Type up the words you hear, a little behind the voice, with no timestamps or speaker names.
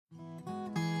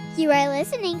You are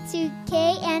listening to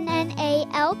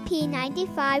KNNA-LP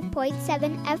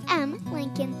 95.7 FM,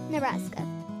 Lincoln, Nebraska.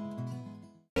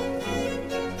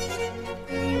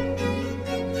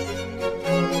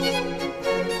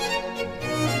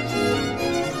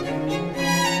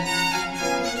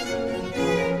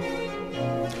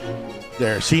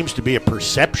 There seems to be a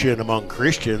perception among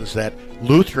Christians that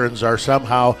Lutherans are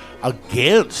somehow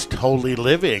against holy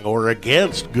living or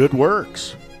against good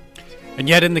works. And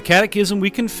yet in the Catechism we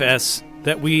confess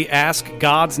that we ask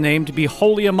God's name to be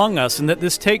holy among us, and that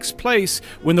this takes place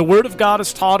when the Word of God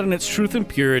is taught in its truth and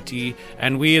purity,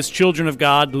 and we as children of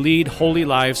God lead holy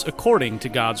lives according to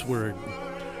God's Word.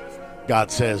 God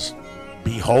says,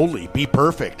 be holy, be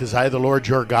perfect, as I, the Lord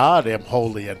your God, am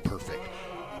holy and perfect.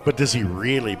 But does he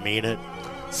really mean it?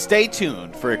 Stay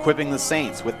tuned for Equipping the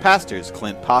Saints with Pastors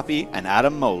Clint Poppy and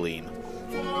Adam Moline.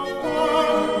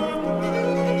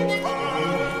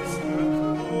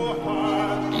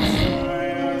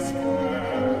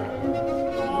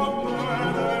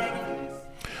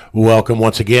 Welcome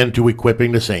once again to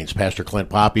Equipping the Saints. Pastor Clint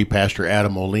Poppy, Pastor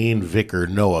Adam Moline, Vicar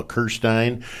Noah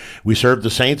Kirstein. We serve the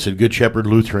saints at Good Shepherd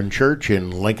Lutheran Church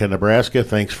in Lincoln, Nebraska.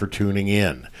 Thanks for tuning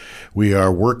in. We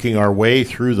are working our way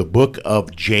through the book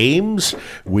of James.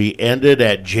 We ended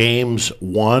at James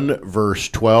 1, verse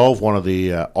 12, one of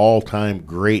the all-time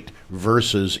great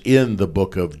verses in the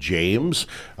book of James.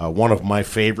 One of my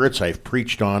favorites. I've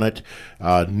preached on it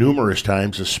numerous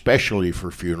times, especially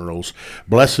for funerals.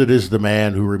 Blessed is the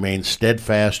man who remains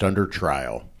steadfast under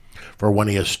trial. For when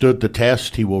he has stood the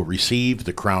test, he will receive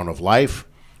the crown of life,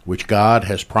 which God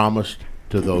has promised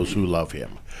to those who love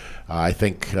him. I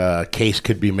think a case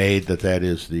could be made that that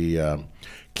is the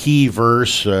key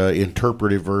verse,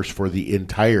 interpretive verse for the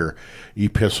entire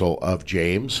epistle of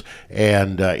James.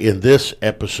 And in this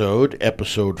episode,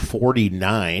 episode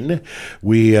 49,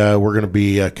 we're going to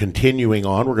be continuing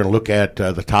on. We're going to look at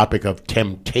the topic of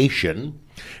temptation.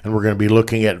 And we're going to be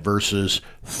looking at verses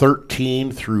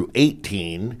 13 through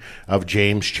 18 of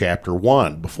James chapter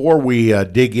 1. Before we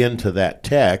dig into that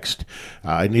text,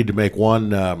 I need to make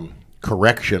one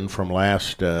correction from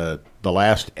the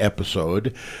last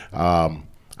episode.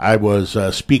 I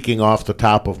was speaking off the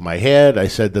top of my head. I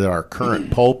said that our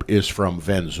current pope is from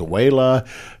Venezuela.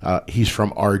 He's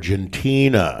from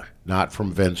Argentina, not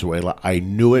from Venezuela. I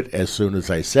knew it as soon as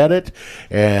I said it,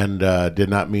 and did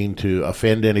not mean to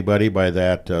offend anybody by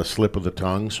that slip of the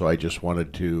tongue, so I just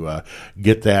wanted to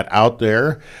get that out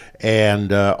there.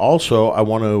 And also, I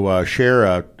want to share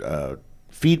a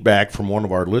feedback from one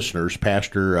of our listeners,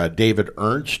 Pastor David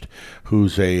Ernst,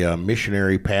 who's a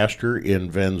missionary pastor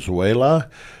in Venezuela.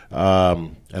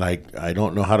 And I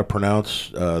don't know how to pronounce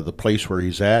the place where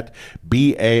he's at.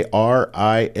 Barinas,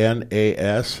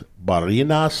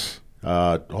 Barinas.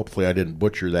 Hopefully I didn't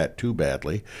butcher that too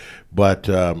badly. But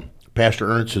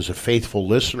Pastor Ernst is a faithful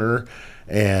listener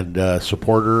and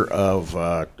supporter of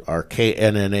our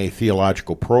KNNA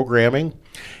theological programming.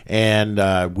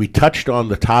 And we touched on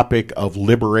the topic of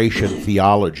liberation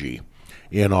theology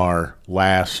in our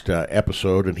last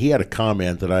episode, and he had a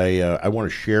comment that I want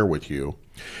to share with you.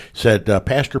 Said,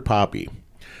 Pastor Poppy,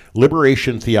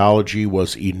 liberation theology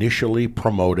was initially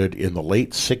promoted in the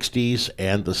late 60s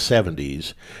and the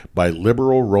 70s by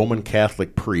liberal Roman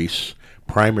Catholic priests,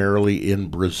 primarily in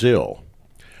Brazil,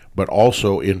 but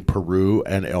also in Peru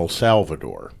and El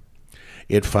Salvador.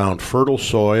 It found fertile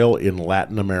soil in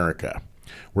Latin America,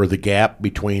 where the gap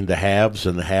between the haves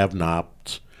and the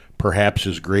have-nots perhaps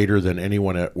is greater than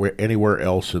anywhere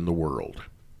else in the world.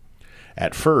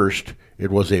 At first,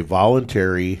 it was a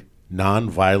voluntary,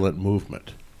 non-violent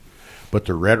movement, but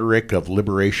the rhetoric of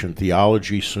liberation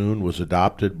theology soon was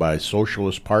adopted by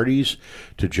socialist parties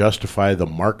to justify the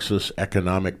Marxist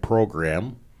economic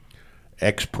program,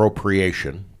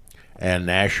 expropriation, and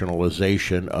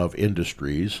nationalization of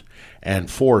industries,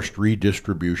 and forced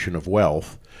redistribution of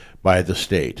wealth by the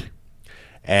state,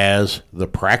 as the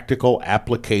practical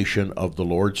application of the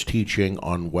Lord's teaching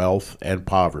on wealth and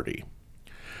poverty.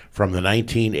 From the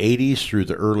 1980s through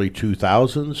the early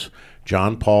 2000s,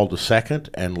 John Paul II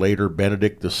and later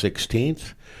Benedict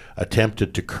XVI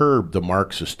attempted to curb the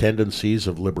Marxist tendencies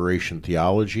of liberation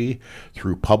theology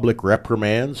through public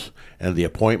reprimands and the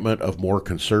appointment of more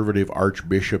conservative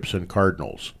archbishops and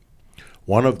cardinals.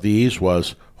 One of these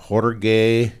was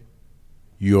Jorge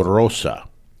Llorosa,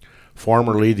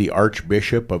 formerly the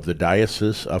Archbishop of the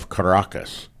Diocese of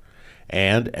Caracas,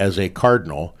 and as a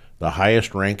cardinal, the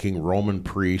highest-ranking Roman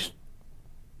prelate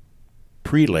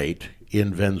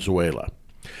in Venezuela.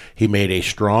 He made a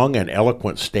strong and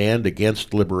eloquent stand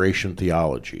against liberation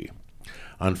theology.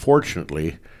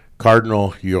 Unfortunately,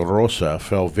 Cardinal Llorosa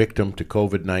fell victim to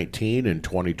COVID-19 in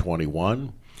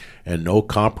 2021 and no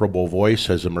comparable voice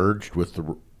has emerged with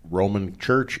the Roman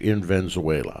Church in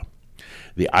Venezuela.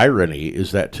 The irony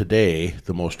is that today,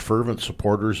 the most fervent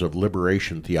supporters of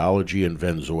liberation theology in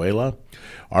Venezuela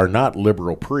are not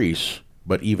liberal priests,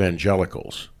 but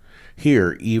evangelicals.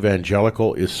 Here,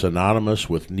 evangelical is synonymous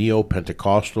with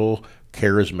neo-Pentecostal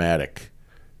charismatic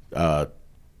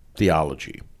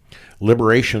theology.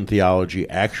 Liberation theology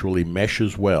actually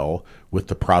meshes well with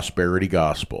the prosperity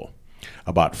gospel.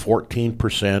 About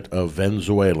 14% of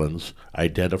Venezuelans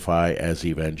identify as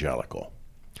evangelical.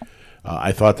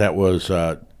 I thought that was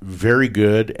very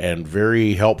good and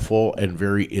very helpful and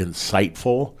very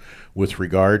insightful with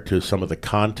regard to some of the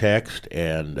context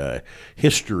and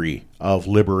history of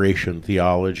liberation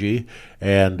theology.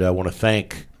 And I want to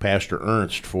thank Pastor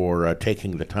Ernst for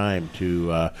taking the time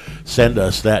to send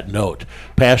us that note.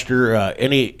 Pastor,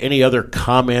 any other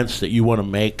comments that you want to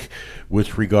make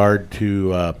with regard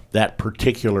to that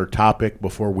particular topic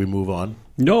before we move on?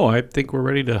 No, I think we're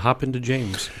ready to hop into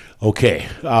James. Okay.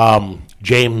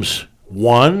 James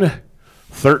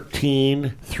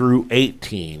 1:13 through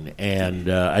 18. And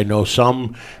I know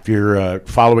some, if you're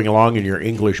following along in your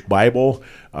English Bible,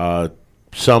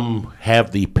 some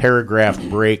have the paragraph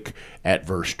break at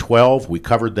verse 12. We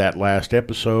covered that last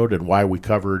episode and why we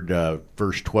covered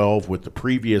verse 12 with the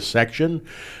previous section.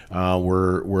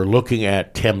 We're looking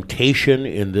at temptation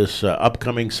in this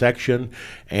upcoming section,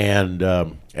 and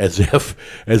as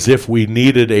if we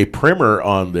needed a primer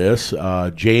on this,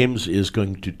 James is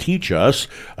going to teach us,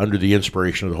 under the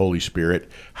inspiration of the Holy Spirit,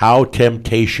 how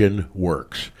temptation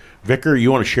works. Vicar,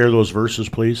 you want to share those verses,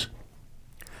 please?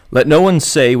 Let no one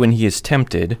say when he is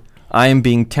tempted, I am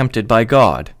being tempted by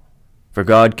God. For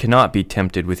God cannot be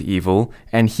tempted with evil,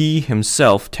 and he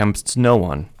himself tempts no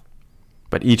one.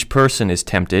 But each person is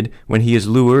tempted when he is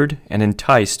lured and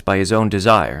enticed by his own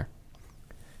desire.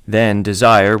 Then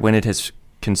desire, when it has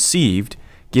conceived,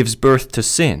 gives birth to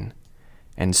sin,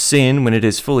 and sin, when it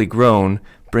is fully grown,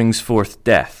 brings forth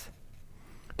death.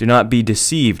 Do not be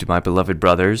deceived, my beloved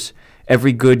brothers.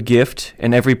 Every good gift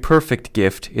and every perfect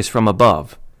gift is from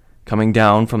above, coming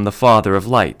down from the Father of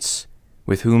lights,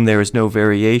 with whom there is no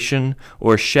variation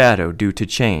or shadow due to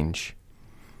change.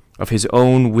 Of his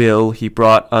own will he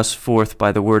brought us forth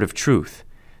by the word of truth,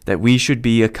 that we should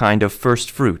be a kind of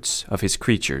first fruits of his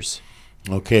creatures.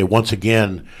 Okay, once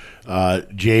again,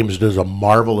 James does a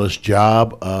marvelous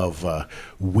job of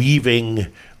weaving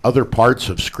other parts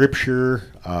of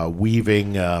Scripture,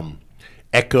 weaving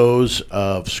echoes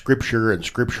of Scripture and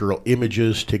scriptural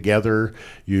images together.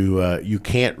 You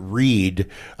can't read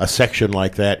a section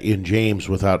like that in James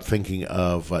without thinking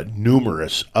of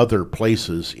numerous other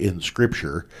places in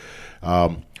Scripture.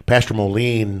 Pastor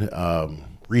Moline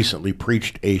recently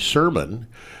preached a sermon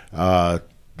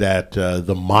that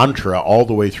the mantra all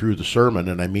the way through the sermon,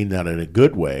 and I mean that in a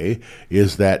good way,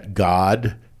 is that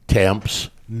God tempts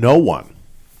no one.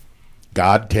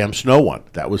 God tempts no one.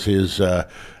 That was his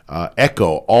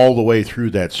echo all the way through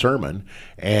that sermon,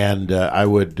 and I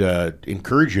would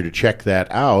encourage you to check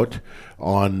that out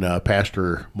on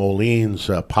Pastor Moline's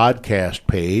podcast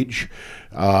page.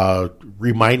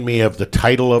 Remind me of the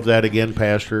title of that again,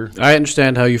 Pastor. I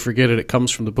understand how you forget it. It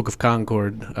comes from the Book of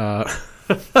Concord.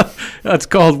 It's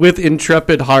called With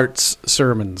Intrepid Hearts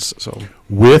Sermons. So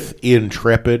With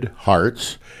Intrepid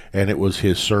Hearts, and it was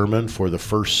his sermon for the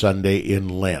first Sunday in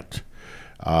Lent.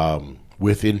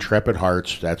 With Intrepid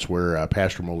Hearts, that's where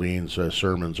Pastor Moline's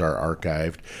sermons are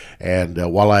archived. And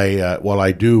while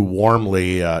I do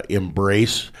warmly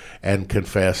embrace and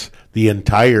confess the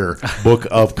entire Book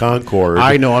of Concord,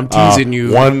 I know I'm teasing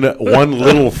you. One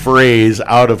little phrase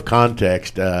out of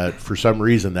context, for some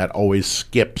reason, that always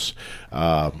skips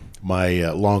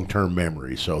my long-term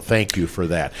memory. So thank you for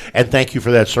that, and thank you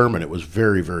for that sermon. It was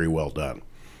very, very well done.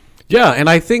 Yeah, and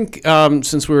I think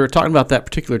since we were talking about that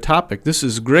particular topic, this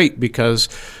is great because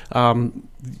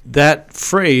that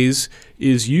phrase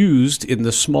is used in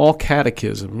the small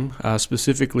catechism,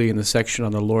 specifically in the section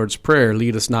on the Lord's Prayer,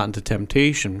 lead us not into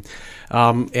temptation.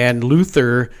 And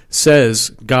Luther says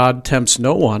God tempts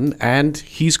no one, and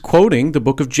he's quoting the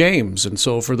book of James. And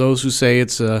so for those who say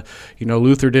it's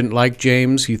Luther didn't like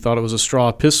James, he thought it was a straw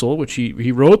epistle, which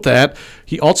he wrote that,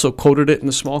 he also quoted it in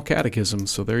the small catechism.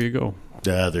 So there you go.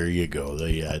 There you go.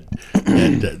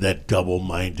 That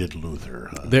double-minded Luther.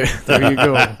 Huh? There you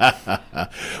go.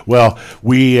 Well,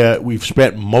 we've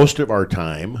spent most of our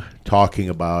time talking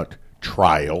about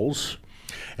trials,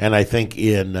 and I think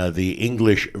in the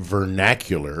English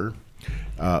vernacular,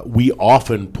 we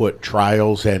often put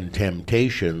trials and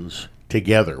temptations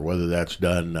together, whether that's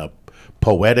done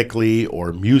poetically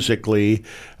or musically.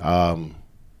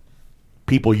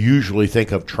 people usually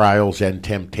think of trials and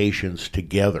temptations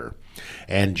together.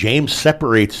 And James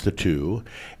separates the two,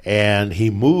 and he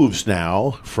moves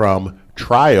now from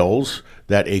trials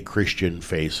that a Christian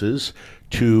faces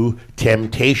to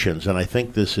temptations. And I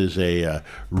think this is a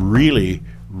really,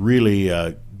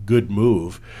 really good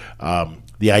move.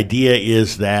 The idea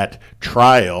is that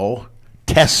trial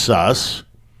tests us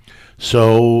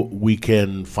so we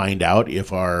can find out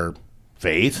if our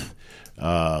faith,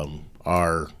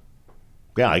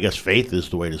 I guess faith is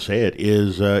the way to say it,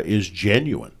 is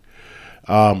genuine.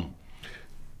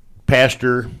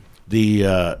 Pastor,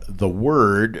 the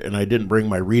word, and I didn't bring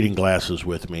my reading glasses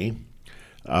with me.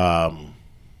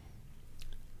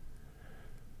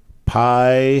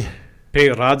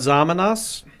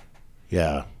 Peiradzamenos?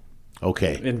 Yeah.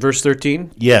 Okay. In verse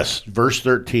 13? Yes, verse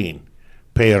 13.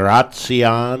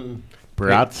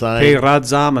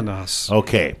 Peiratzamenos.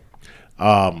 Okay.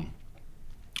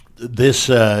 This,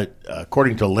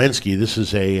 according to Lenski, this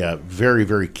is a very,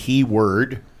 very key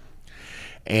word,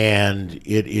 and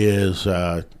it is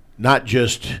not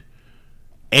just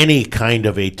any kind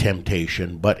of a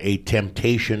temptation, but a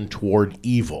temptation toward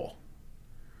evil.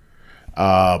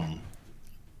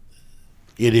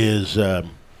 It is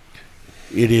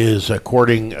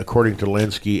according to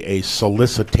Lenski a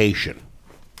solicitation.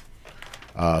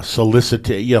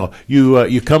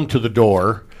 You come to the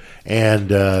door, and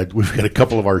we've got a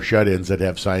couple of our shut-ins that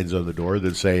have signs on the door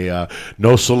that say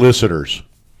no solicitors.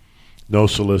 No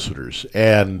solicitors.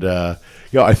 And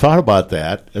I thought about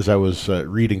that as I was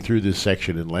reading through this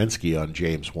section in Lenski on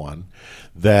James 1,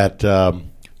 that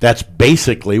that's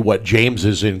basically what James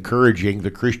is encouraging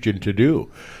the Christian to do,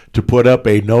 to put up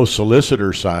a no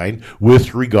solicitor sign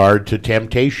with regard to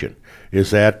temptation.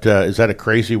 Is that a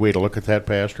crazy way to look at that,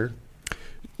 Pastor?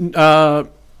 No,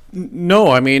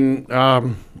 I mean,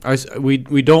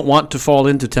 we don't want to fall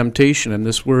into temptation, and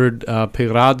this word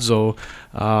peiradzo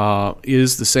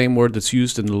is the same word that's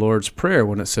used in the Lord's Prayer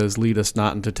when it says, lead us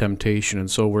not into temptation.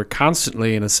 And so we're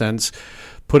constantly, in a sense,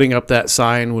 putting up that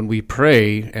sign when we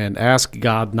pray and ask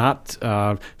God not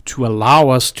to allow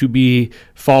us to be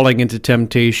falling into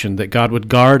temptation, that God would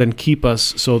guard and keep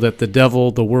us so that the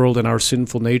devil, the world, and our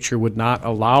sinful nature would not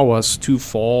allow us to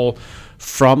fall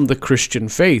from the Christian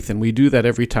faith. And we do that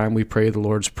every time we pray the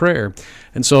Lord's Prayer.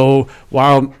 And so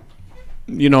while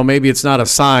maybe it's not a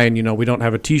sign, we don't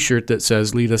have a t-shirt that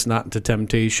says lead us not into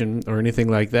temptation or anything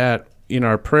like that, in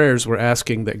our prayers we're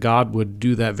asking that God would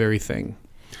do that very thing.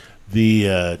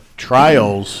 The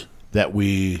trials that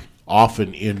we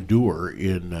often endure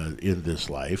in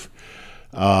this life,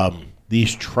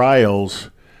 these trials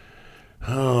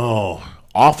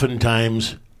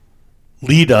oftentimes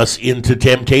lead us into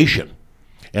temptation.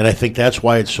 And I think that's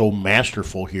why it's so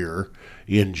masterful here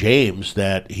in James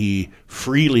that he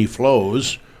freely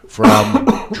flows from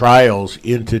trials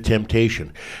into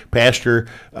temptation. Pastor,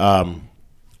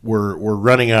 we're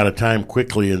running out of time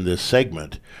quickly in this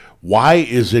segment. Why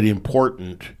is it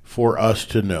important for us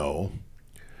to know,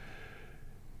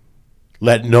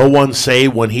 let no one say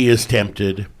when he is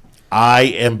tempted, I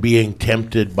am being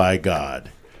tempted by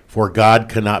God, for God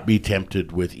cannot be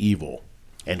tempted with evil,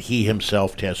 and he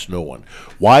himself tests no one.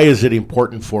 Why is it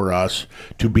important for us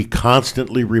to be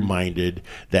constantly reminded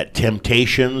that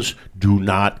temptations do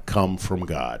not come from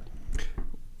God?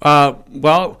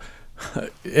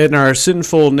 In our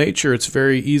sinful nature, it's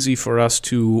very easy for us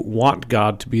to want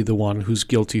God to be the one who's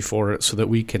guilty for it so that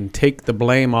we can take the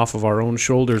blame off of our own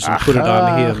shoulders and put it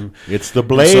on him. It's the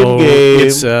blame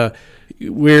game.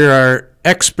 We're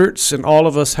experts, and all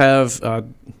of us have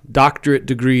doctorate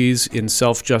degrees in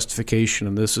self-justification,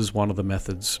 and this is one of the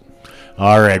methods.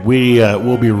 All right,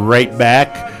 we'll be right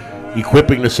back.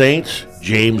 Equipping the Saints,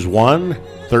 James 1,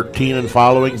 13 and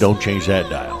following. Don't change that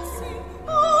dial.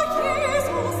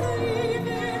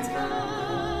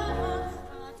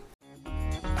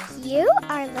 You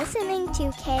are listening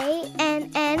to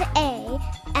KNNA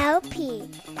LP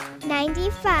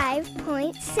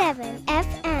 95.7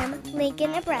 FM,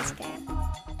 Lincoln, Nebraska.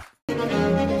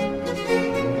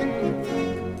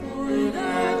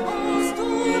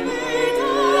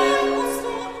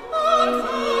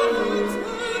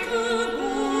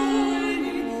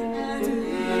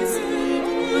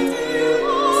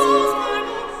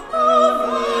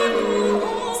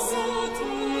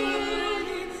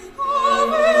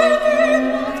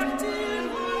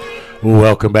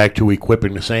 Welcome back to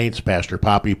Equipping the Saints. Pastor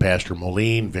Poppy, Pastor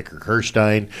Moline, Vicar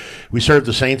Kirstein. We serve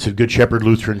the saints at Good Shepherd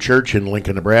Lutheran Church in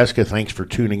Lincoln, Nebraska. Thanks for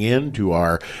tuning in to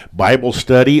our Bible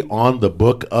study on the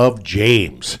book of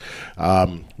James.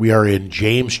 We are in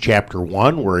James chapter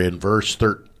 1. We're in verse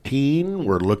 13.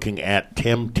 We're looking at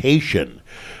temptation.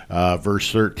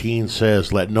 Verse 13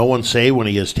 says, "Let no one say when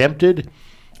he is tempted,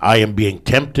 I am being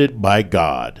tempted by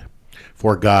God.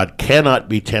 For God cannot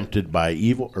be tempted by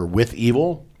evil or with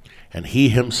evil, and he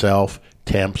himself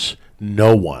tempts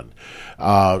no one."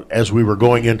 As we were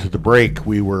going into the break,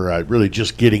 we were really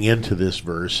just getting into this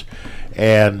verse,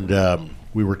 and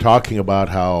we were talking about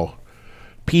how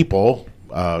people,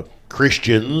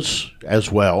 Christians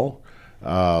as well,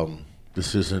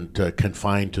 this isn't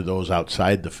confined to those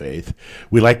outside the faith,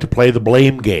 we like to play the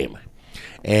blame game.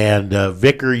 And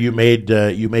Vicar, you made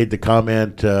the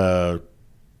comment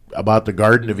about the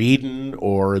Garden of Eden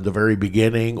or the very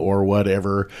beginning or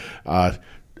whatever.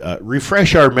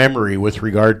 Refresh our memory with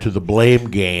regard to the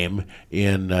blame game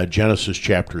in Genesis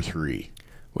chapter 3.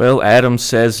 Well, Adam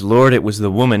says, "Lord, it was the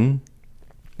woman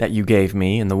that you gave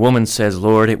me," and the woman says,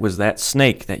 "Lord, it was that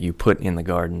snake that you put in the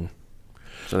garden."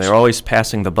 So they're always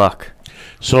passing the buck.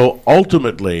 So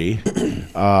ultimately,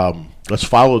 let's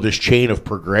follow this chain of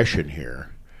progression here.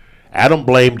 Adam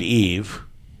blamed Eve.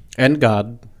 And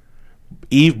God.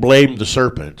 Eve blamed the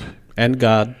serpent. And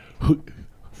God.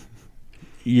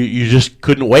 You just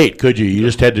couldn't wait, could you? You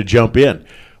just had to jump in.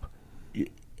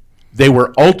 They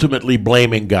were ultimately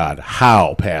blaming God.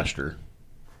 How, Pastor?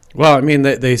 Well, I mean,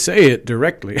 they say it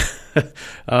directly.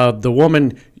 The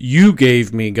woman you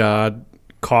gave me, God,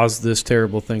 caused this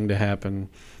terrible thing to happen.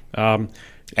 And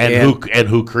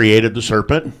who created the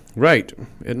serpent? Right,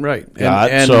 right. God.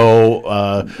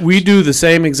 And we do the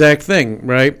same exact thing,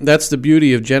 right? That's the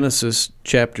beauty of Genesis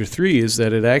chapter 3, is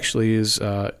that it actually is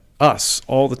us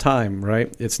all the time,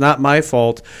 right? It's not my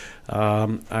fault.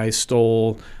 I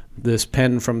stole this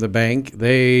pen from the bank.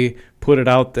 They put it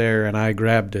out there and I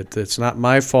grabbed it. It's not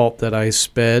my fault that I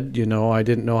sped. I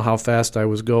didn't know how fast I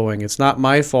was going. It's not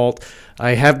my fault.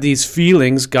 I have these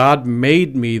feelings. God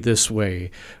made me this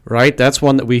way, right? That's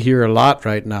one that we hear a lot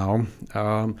right now.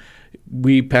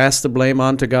 We pass the blame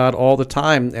on to God all the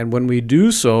time. And when we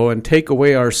do so and take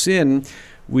away our sin,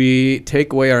 we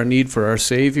take away our need for our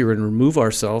Savior and remove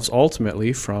ourselves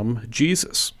ultimately from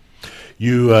Jesus.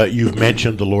 You've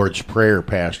mentioned the Lord's Prayer,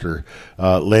 Pastor.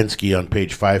 Lenski on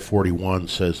page 541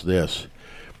 says this.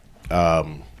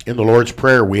 In the Lord's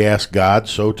Prayer, we ask God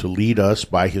so to lead us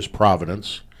by his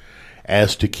providence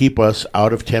as to keep us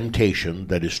out of temptation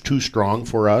that is too strong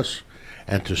for us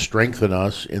and to strengthen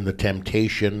us in the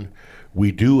temptation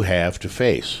we do have to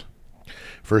face.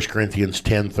 1 Corinthians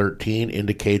 10:13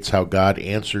 indicates how God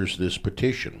answers this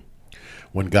petition.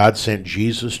 When God sent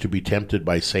Jesus to be tempted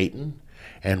by Satan,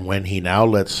 and when he now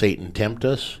lets Satan tempt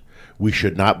us, we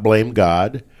should not blame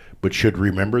God, but should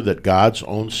remember that God's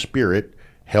own Spirit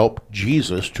helped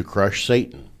Jesus to crush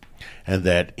Satan, and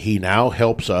that he now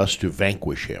helps us to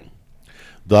vanquish him.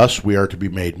 Thus, we are to be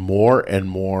made more and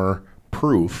more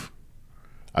proof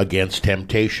against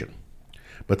temptation.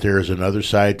 But there is another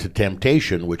side to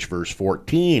temptation, which verse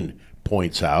 14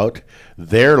 points out.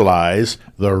 There lies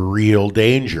the real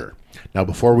danger. Now,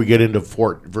 before we get into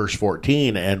verse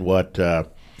 14 and what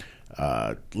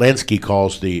Lenski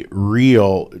calls the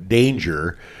real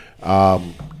danger,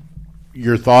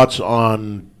 your thoughts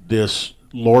on this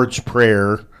Lord's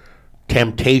Prayer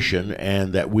temptation,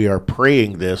 and that we are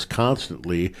praying this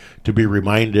constantly to be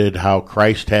reminded how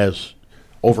Christ has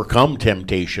overcome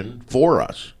temptation for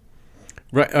us.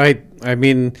 Right. I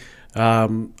mean,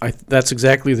 that's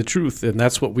exactly the truth, and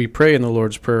that's what we pray in the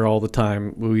Lord's Prayer all the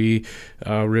time. We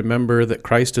remember that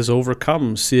Christ has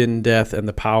overcome sin, death, and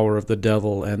the power of the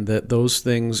devil, and that those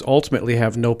things ultimately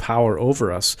have no power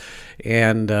over us.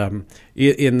 And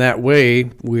in that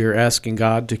way, we're asking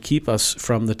God to keep us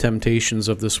from the temptations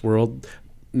of this world,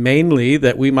 mainly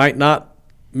that we might not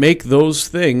make those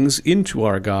things into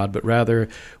our God, but rather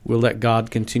we'll let God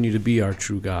continue to be our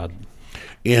true God.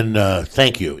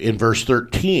 Thank you. In verse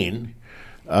 13,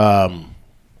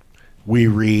 we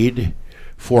read,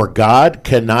 "For God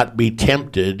cannot be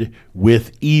tempted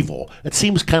with evil." It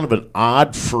seems kind of an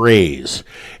odd phrase.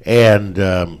 And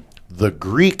the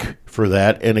Greek for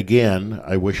that, and again,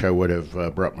 I wish I would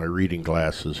have brought my reading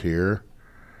glasses here.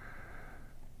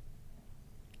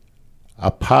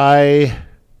 Apairotos.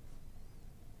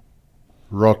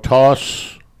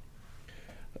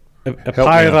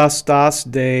 Epairastas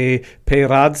de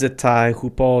peradzetai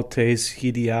hupotes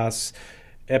hidias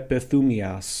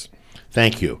epithumias.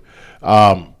 Thank you.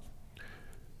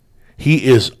 He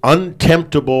is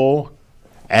untemptable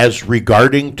as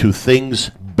regarding to things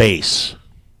base.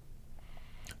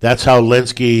 That's how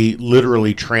Lenski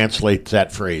literally translates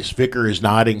that phrase. Vicar is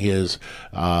nodding his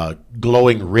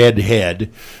glowing red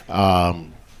head,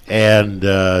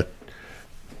 and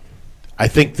I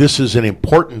think this is an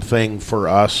important thing for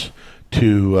us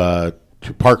to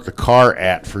park the car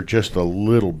at for just a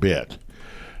little bit.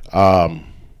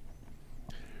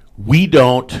 we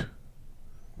don't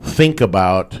think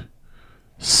about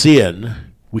sin.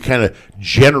 We kind of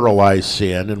generalize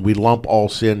sin and we lump all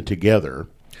sin together.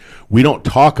 We don't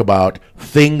talk about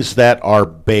things that are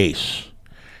base,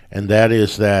 and that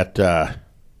is that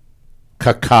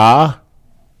kaka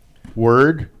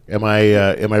word. Am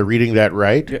I reading that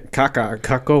right? Yeah,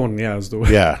 kakon, yeah, is the word.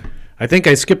 Yeah. I think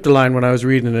I skipped a line when I was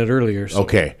reading it earlier. So.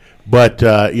 Okay, but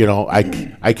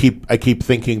I keep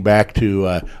thinking back to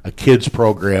a kids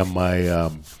program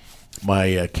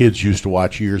my kids used to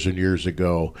watch years and years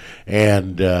ago,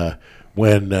 and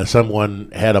when someone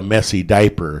had a messy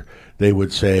diaper, they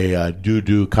would say doo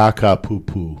doo caca poo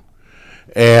poo.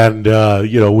 And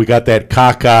we got that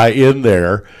caca in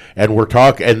there, and we're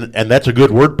talking, and that's a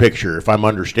good word picture if I'm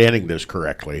understanding this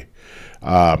correctly.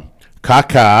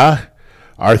 Caca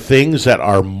are things that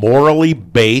are morally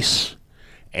base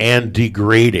and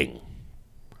degrading,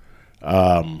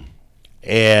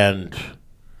 and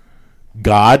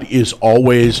God is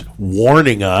always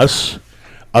warning us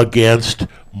against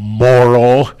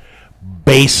moral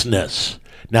baseness.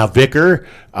 Now, Vicar,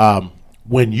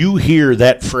 when you hear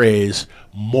that phrase,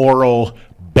 moral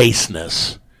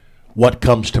baseness, what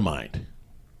comes to mind?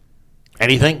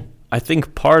 Anything? I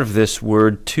think part of this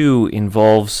word, too,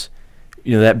 involves,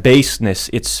 that baseness.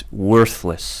 It's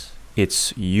worthless.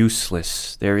 It's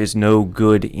useless. There is no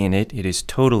good in it. It is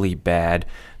totally bad.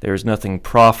 There is nothing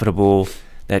profitable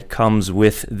that comes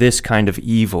with this kind of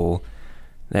evil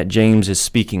that James is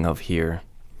speaking of here.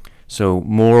 So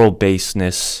moral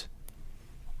baseness,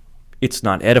 it's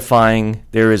not edifying.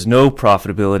 There is no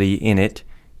profitability in it.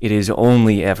 It is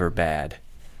only ever bad.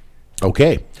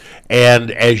 Okay.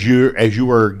 And as you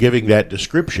were giving that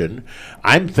description,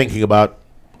 I'm thinking about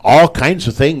all kinds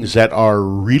of things that are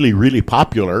really, really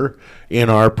popular in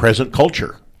our present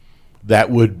culture that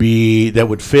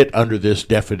would fit under this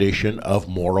definition of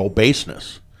moral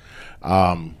baseness.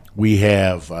 We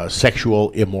have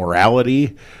sexual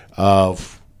immorality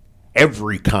of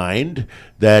every kind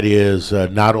that is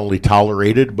not only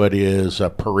tolerated but is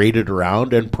paraded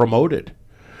around and promoted.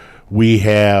 We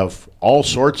have all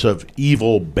sorts of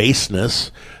evil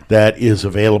baseness that is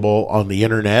available on the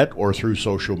internet or through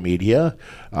social media,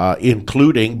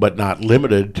 including but not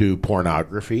limited to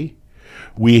pornography.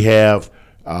 We have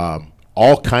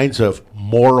all kinds of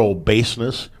moral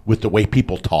baseness with the way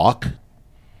people talk.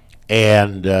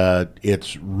 And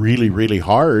it's really, really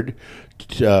hard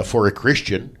for a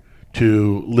Christian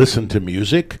to listen to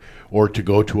music or to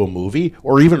go to a movie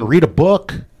or even read a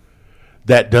book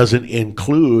that doesn't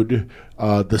include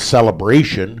the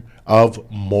celebration of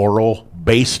moral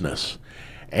baseness.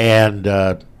 And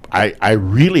I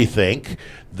really think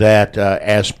that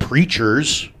as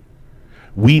preachers,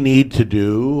 we need to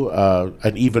do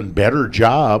an even better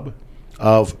job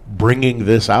of bringing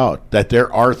this out, that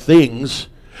there are things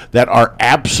that are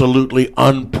absolutely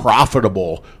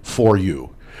unprofitable for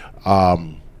you.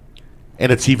 And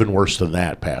it's even worse than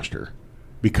that, Pastor,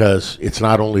 because it's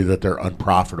not only that they're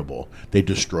unprofitable, they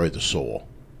destroy the soul.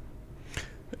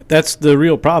 That's the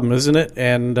real problem, isn't it?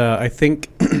 And I think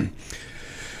I'm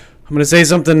going to say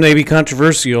something maybe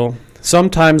controversial.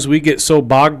 Sometimes we get so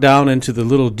bogged down into the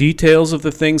little details of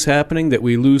the things happening that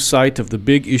we lose sight of the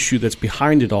big issue that's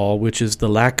behind it all, which is the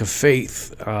lack of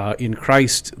faith in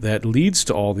Christ that leads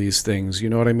to all these things. You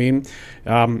know what I mean?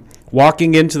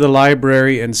 Walking into the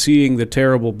library and seeing the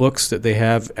terrible books that they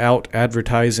have out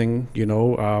advertising,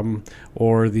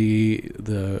 or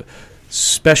the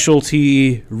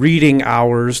specialty reading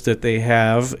hours that they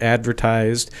have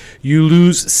advertised, you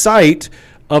lose sight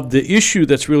of the issue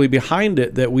that's really behind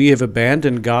it, that we have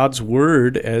abandoned God's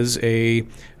word as a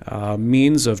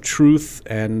means of truth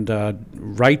and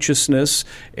righteousness,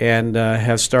 and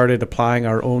have started applying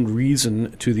our own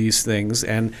reason to these things,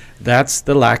 and that's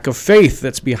the lack of faith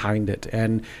that's behind it.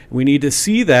 And we need to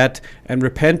see that and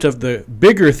repent of the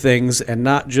bigger things and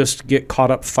not just get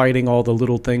caught up fighting all the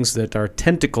little things that are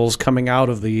tentacles coming out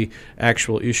of the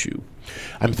actual issue.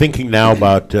 I'm thinking now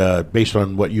about, based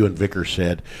on what you and Vicar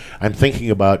said, I'm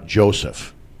thinking about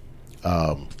Joseph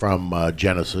from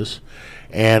Genesis,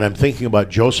 and I'm thinking about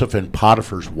Joseph and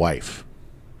Potiphar's wife.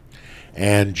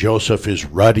 And Joseph is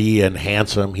ruddy and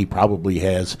handsome. He probably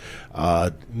has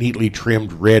neatly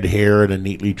trimmed red hair and a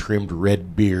neatly trimmed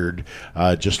red beard,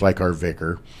 just like our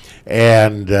Vicar.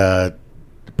 And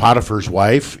Potiphar's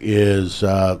wife is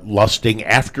lusting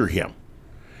after him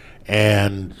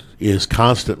and is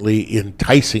constantly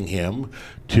enticing him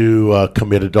to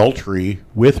commit adultery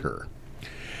with her.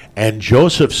 And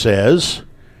Joseph says,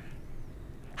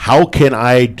 how can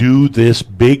I do this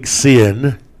big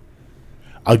sin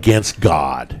against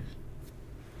God?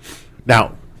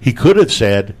 Now, he could have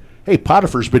said, Hey,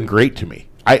 Potiphar's been great to me.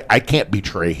 I can't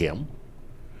betray him.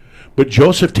 But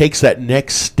Joseph takes that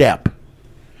next step.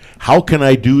 How can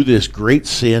I do this great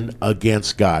sin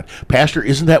against God? Pastor,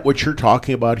 isn't that what you're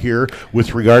talking about here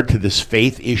with regard to this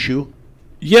faith issue?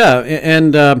 Yeah,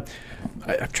 and I'm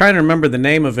trying to remember the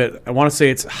name of it. I want to say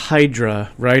it's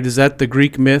Hydra, right? Is that the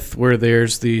Greek myth where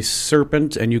there's the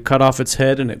serpent and you cut off its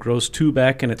head and it grows two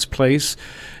back in its place?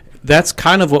 That's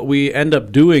kind of what we end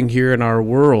up doing here in our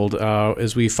world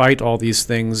as we fight all these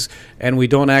things, and we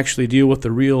don't actually deal with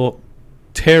the real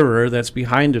terror that's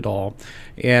behind it all.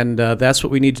 And that's what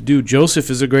we need to do.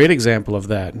 Joseph is a great example of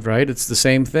that, right? It's the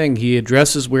same thing. He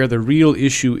addresses where the real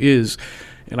issue is.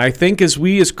 And I think as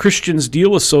we as Christians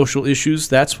deal with social issues,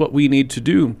 that's what we need to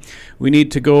do. We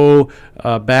need to go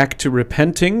back to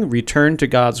repenting, return to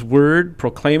God's Word,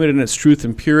 proclaim it in its truth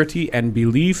and purity, and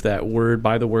believe that Word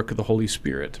by the work of the Holy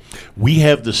Spirit. We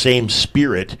have the same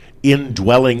Spirit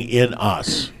indwelling in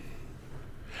us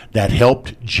that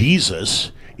helped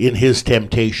Jesus in his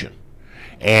temptation.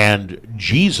 And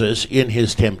Jesus, in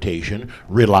his temptation,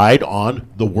 relied on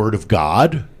the Word of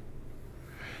God.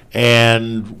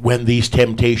 And when these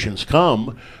temptations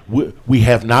come, we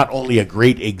have not only a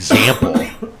great example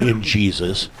in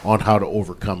Jesus on how to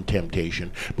overcome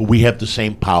temptation, but we have the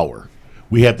same power.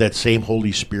 We have that same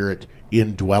Holy Spirit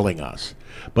indwelling us.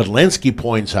 But Lenski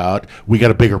points out we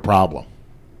got a bigger problem.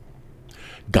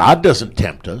 God doesn't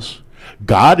tempt us.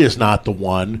 God is not the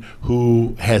one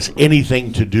who has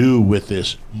anything to do with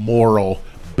this moral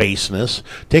baseness.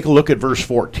 Take a look at verse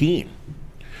 14.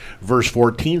 Verse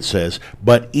 14 says,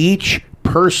 "But each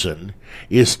person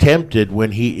is tempted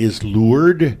when he is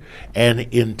lured and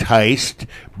enticed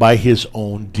by his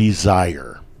own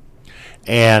desire."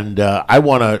 And I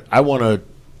want to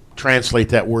translate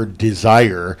that word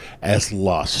desire as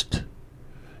lust.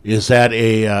 Is that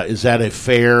a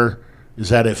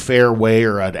fair way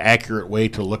or an accurate way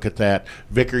to look at that?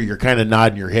 Vicar, you're kind of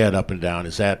nodding your head up and down.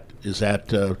 Is that?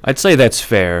 I'd say that's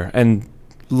fair. And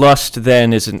lust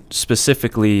then isn't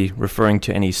specifically referring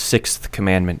to any sixth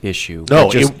commandment issue.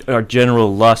 No, just our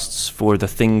general lusts for the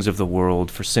things of the world,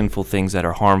 for sinful things that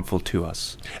are harmful to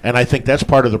us. And I think that's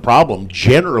part of the problem.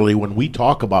 Generally, when we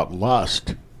talk about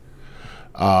lust,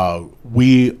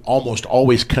 we almost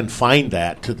always confine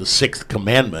that to the sixth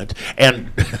commandment.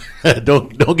 And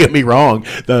don't get me wrong,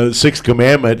 the sixth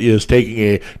commandment is taking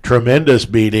a tremendous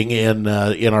beating in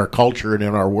our culture and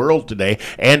in our world today,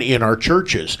 and in our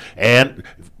churches, and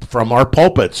from our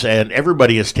pulpits, and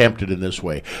everybody is tempted in this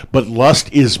way. But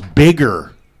lust is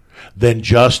bigger than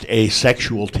just a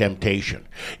sexual temptation.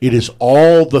 It is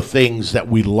all the things that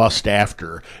we lust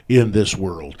after in this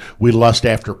world. We lust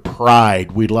after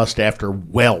pride. We lust after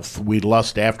wealth. We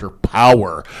lust after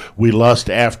power. We lust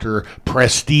after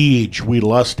prestige. We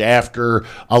lust after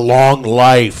a long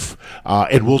life.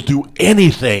 And we'll do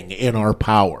anything in our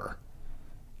power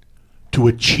to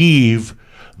achieve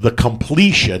the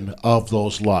completion of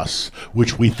those lusts,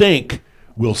 which we think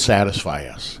will satisfy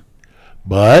us.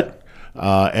 But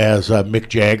as Mick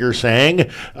Jagger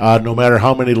sang, no matter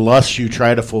how many lusts you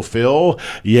try to fulfill,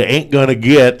 you ain't going to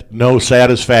get no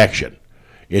satisfaction.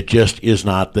 It just is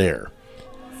not there.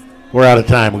 We're out of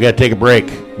time. We got to take a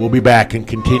break. We'll be back and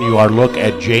continue our look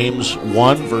at James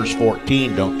 1, verse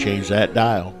 14. Don't change that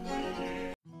dial.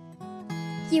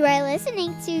 You are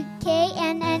listening to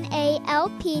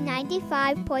KNNALP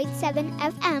 95.7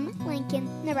 FM, Lincoln,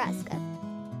 Nebraska.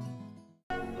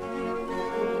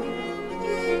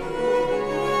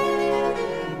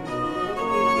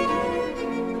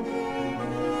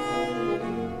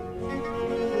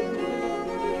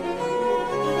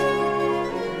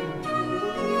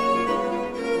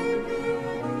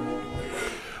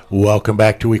 Welcome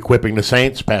back to Equipping the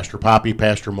Saints. Pastor Poppy,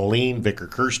 Pastor Moline, Vicar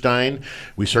Kirstein.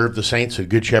 We serve the saints at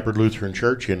Good Shepherd Lutheran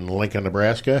Church in Lincoln,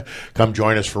 Nebraska. Come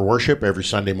join us for worship every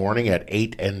Sunday morning at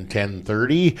 8 and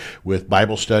 10:30 with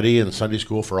Bible study and Sunday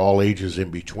school for all ages in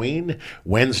between.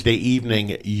 Wednesday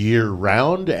evening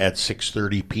year-round at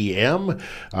 6:30 p.m.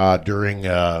 During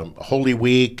Holy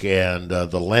Week and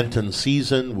the Lenten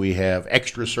season, we have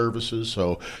extra services,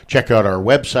 so check out our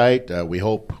website. We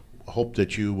hope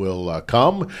that you will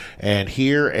come and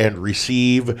hear and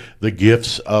receive the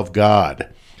gifts of God.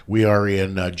 We are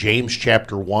in James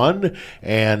chapter 1,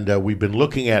 and we've been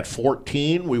looking at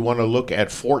 14. We want to look at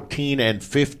 14 and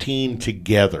 15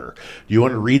 together. Do you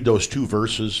want to read those two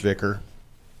verses, Vicar?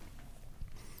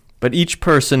 But each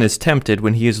person is tempted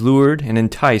when he is lured and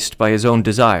enticed by his own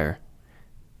desire.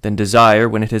 Then desire,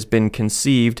 when it has been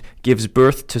conceived, gives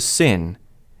birth to sin,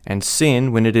 and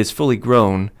sin, when it is fully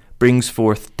grown, brings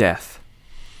forth death.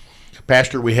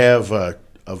 Pastor, we have a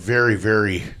very,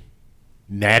 very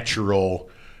natural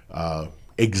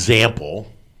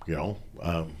example,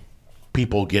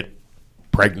 people get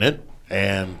pregnant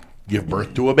and give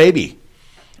birth to a baby.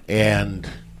 And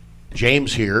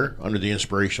James here, under the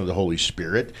inspiration of the Holy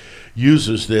Spirit,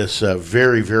 uses this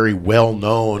very, very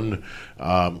well-known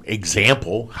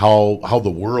example, how the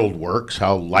world works,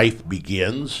 how life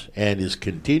begins and is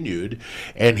continued,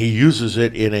 and he uses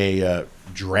it in a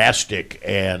drastic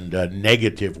and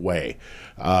negative way.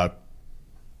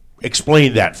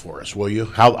 Explain that for us, will you?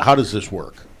 How does this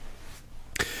work?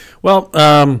 Well,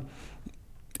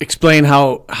 explain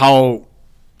how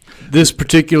this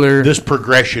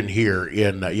progression here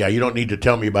in you don't need to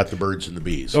tell me about the birds and the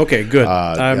bees. Okay, good.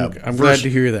 I'm glad to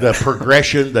hear that.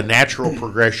 The natural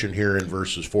progression here in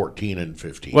verses 14 and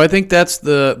 15. Well, I think that's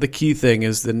the key thing,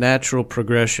 is the natural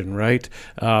progression, right?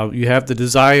 You have the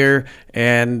desire,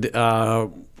 and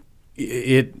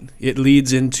it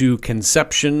leads into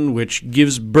conception, which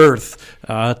gives birth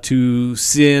to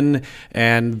sin,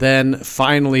 and then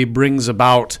finally brings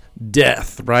about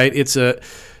death, right? It's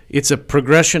a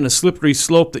progression, a slippery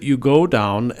slope that you go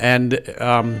down, and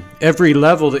every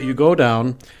level that you go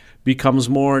down becomes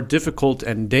more difficult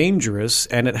and dangerous,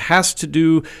 and it has to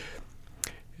do,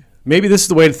 maybe this is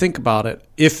the way to think about it.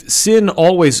 If sin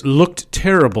always looked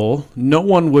terrible, no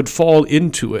one would fall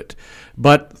into it,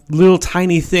 but little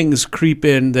tiny things creep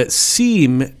in that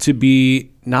seem to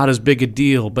be not as big a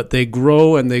deal, but they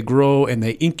grow and they grow and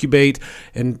they incubate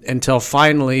until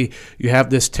finally you have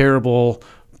this terrible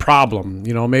problem,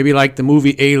 maybe like the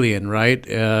movie Alien, right?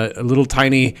 A little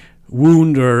tiny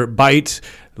wound or bite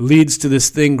leads to this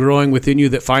thing growing within you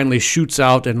that finally shoots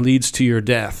out and leads to your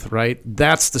death, right?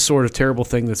 That's the sort of terrible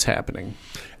thing that's happening.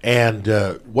 And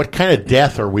what kind of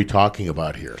death are we talking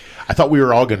about here? I thought we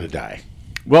were all going to die.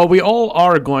 Well, we all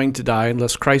are going to die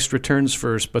unless Christ returns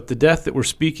first, but the death that we're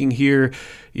speaking here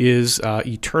is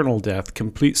eternal death,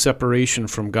 complete separation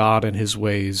from God and his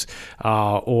ways,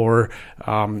 or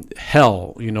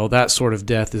hell. That sort of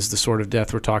death is the sort of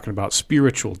death we're talking about,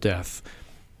 spiritual death.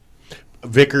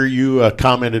 Vicar, you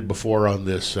commented before on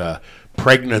this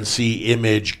pregnancy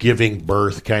image, giving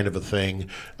birth kind of a thing.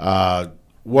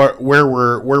 Where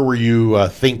were you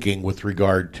thinking with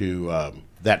regard to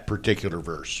that particular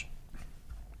verse?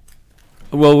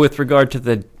 Well, with regard to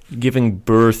the giving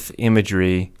birth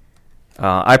imagery,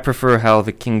 I prefer how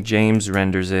the King James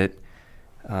renders it.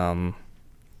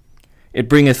 It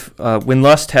bringeth, when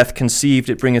lust hath conceived,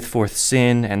 it bringeth forth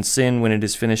sin, and sin, when it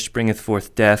is finished, bringeth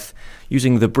forth death,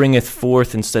 using the bringeth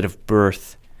forth instead of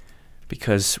birth,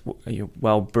 because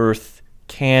while birth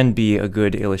can be a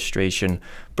good illustration,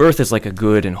 birth is like a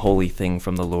good and holy thing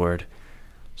from the Lord.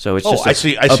 So it's just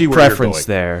a preference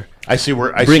there. I see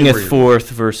where bringeth forth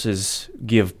versus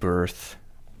give birth.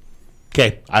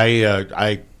 Okay,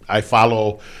 I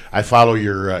follow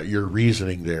your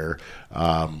reasoning there.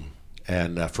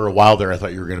 And for a while there, I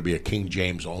thought you were going to be a King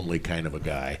James only kind of a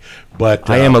guy, but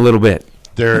I am a little bit.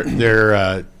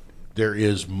 There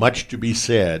is much to be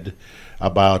said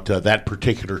about that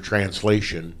particular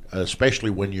translation,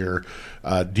 especially when you're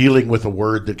dealing with a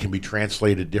word that can be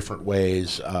translated different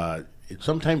ways.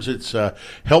 Sometimes it's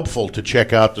helpful to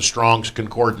check out the Strong's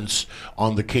Concordance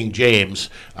on the King James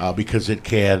because it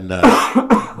can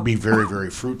be very, very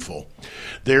fruitful.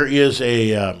 There is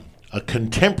a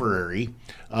contemporary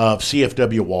of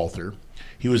C.F.W. Walther.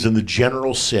 He was in the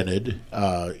General Synod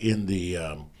in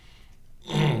the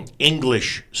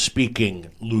English-speaking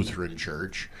Lutheran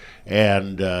Church,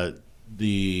 and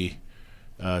the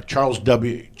Charles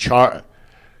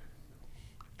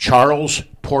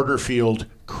Porterfield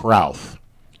Krauth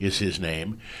is his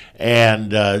name,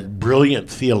 and brilliant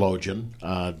theologian,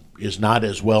 is not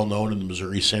as well known in the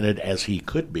Missouri Synod as he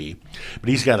could be, but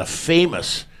he's got a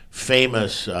famous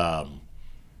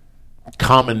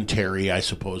commentary, I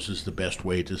suppose is the best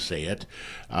way to say it,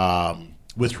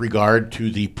 with regard to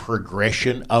the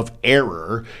progression of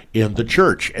error in the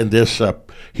church. And this,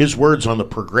 his words on the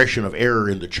progression of error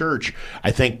in the church,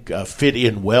 I think fit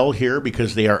in well here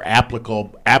because they are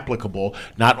applicable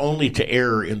not only to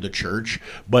error in the church,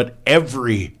 but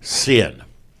every sin.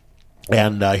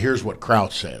 And here's what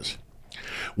Krauth says.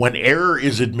 When error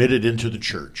is admitted into the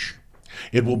church,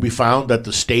 it will be found that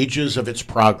the stages of its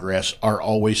progress are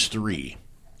always three.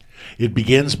 It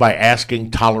begins by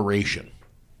asking toleration.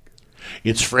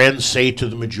 Its friends say to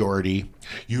the majority,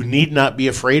 "You need not be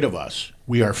afraid of us.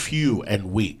 We are few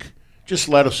and weak. Just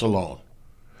let us alone.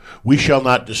 We shall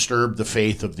not disturb the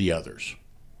faith of the others.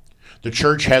 The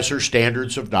church has her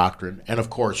standards of doctrine, and of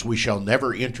course we shall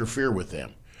never interfere with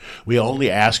them. We only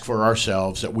ask for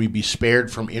ourselves that we be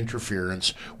spared from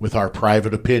interference with our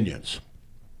private opinions."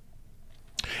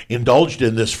 Indulged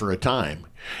in this for a time,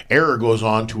 error goes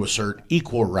on to assert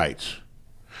equal rights.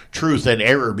 Truth and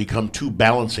error become two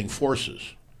balancing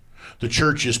forces. The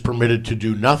church is permitted to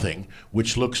do nothing,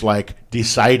 which looks like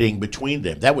deciding between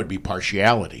them. That would be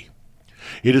partiality.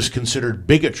 It is considered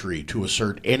bigotry to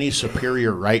assert any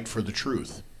superior right for the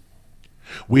truth.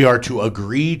 We are to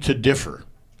agree to differ,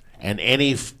 and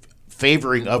any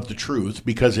favoring of the truth,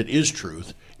 because it is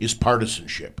truth, is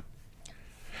partisanship.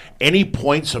 Any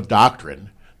points of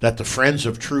doctrine that the friends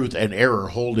of truth and error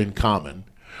hold in common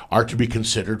are to be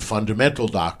considered fundamental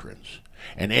doctrines,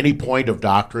 and any point of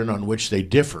doctrine on which they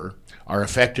differ are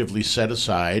effectively set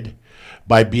aside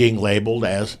by being labeled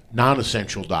as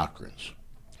non-essential doctrines.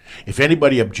 If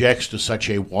anybody objects to such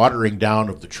a watering down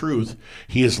of the truth,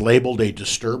 he is labeled a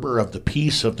disturber of the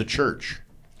peace of the church.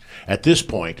 At this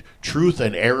point, truth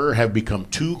and error have become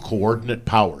two coordinate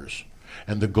powers,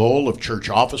 and the goal of church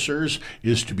officers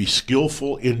is to be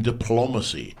skillful in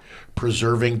diplomacy,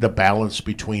 preserving the balance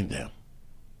between them.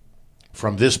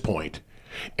 From this point,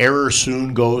 error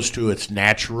soon goes to its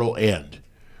natural end,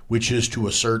 which is to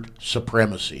assert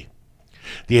supremacy.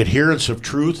 The adherents of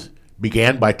truth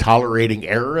began by tolerating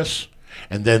errorists,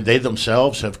 and then they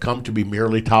themselves have come to be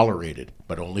merely tolerated,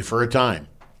 but only for a time.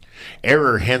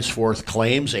 Error henceforth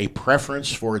claims a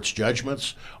preference for its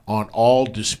judgments on all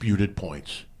disputed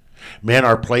points. Men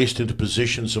are placed into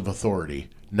positions of authority,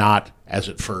 not, as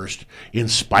at first, in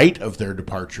spite of their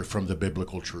departure from the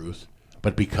biblical truth,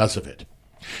 but because of it.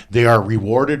 They are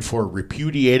rewarded for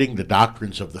repudiating the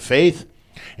doctrines of the faith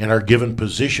and are given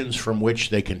positions from which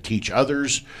they can teach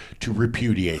others to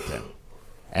repudiate them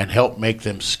and help make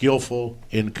them skillful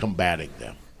in combating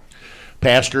them.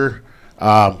 Pastor,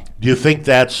 do you think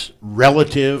that's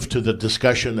relative to the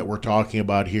discussion that we're talking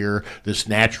about here, this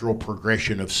natural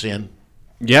progression of sin?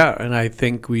 Yeah, and I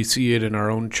think we see it in our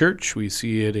own church. We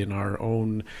see it in our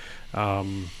own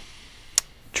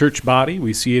church body.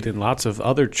 We see it in lots of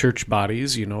other church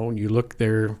bodies. You know, when you look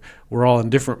there, we're all in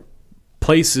different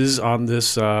places on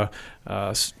this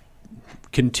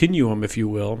continuum, if you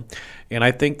will. And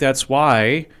I think that's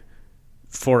why,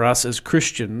 for us as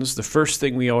Christians, the first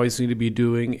thing we always need to be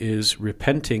doing is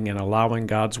repenting and allowing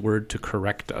God's word to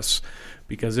correct us.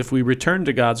 Because if we return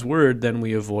to God's word, then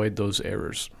we avoid those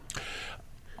errors.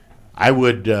 I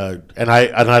would, and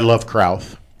I love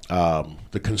Krauth.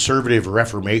 The Conservative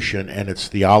Reformation and its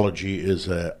theology is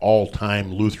an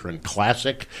all-time Lutheran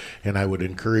classic, and I would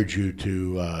encourage you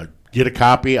to get a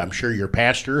copy. I'm sure your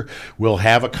pastor will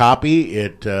have a copy.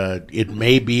 It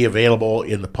may be available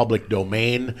in the public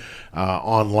domain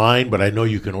online, but I know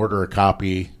you can order a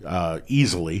copy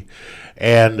easily.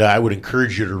 And I would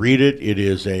encourage you to read it. It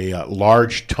is a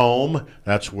large tome.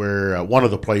 That's where one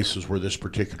of the places where this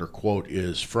particular quote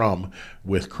is from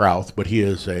with Krauth, but he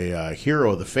is a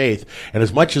hero of the faith. And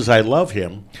as much as I love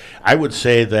him, I would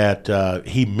say that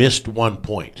he missed one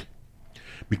point,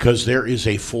 because there is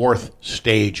a fourth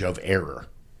stage of error.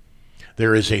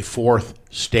 There is a fourth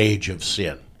stage of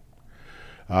sin.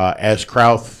 As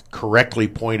Krauth correctly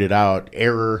pointed out,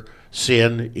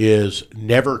 sin is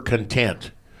never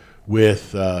content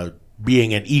with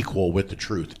being an equal with the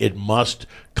truth. It must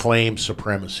claim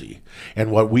supremacy.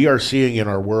 And what we are seeing in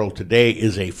our world today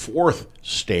is a fourth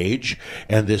stage,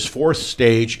 and this fourth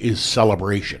stage is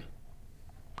celebration.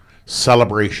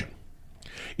 Celebration.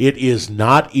 It is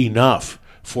not enough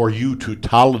for you to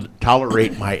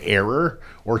tolerate my error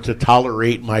or to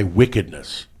tolerate my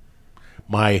wickedness,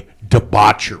 my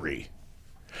debauchery.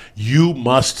 You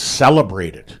must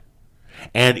celebrate it.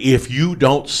 And if you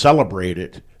don't celebrate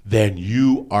it, then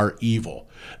you are evil.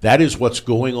 That is what's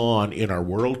going on in our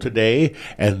world today,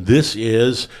 and this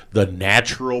is the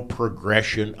natural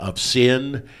progression of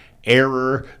sin,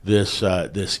 error,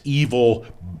 this evil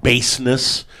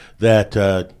baseness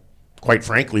that, quite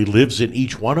frankly, lives in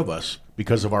each one of us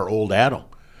because of our old Adam.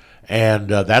 And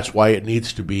that's why it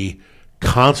needs to be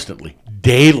constantly,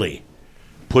 daily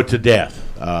put to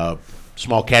death.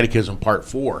 Small Catechism, Part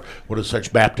 4. What does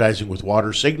such baptizing with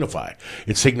water signify?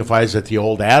 It signifies that the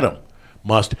old Adam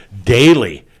must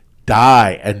daily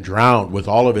die and drown with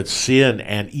all of its sin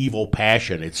and evil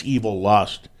passion, its evil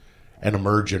lust, and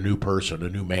emerge a new person, a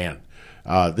new man.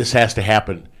 This has to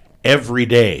happen every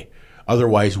day.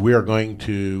 Otherwise,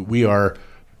 it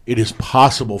is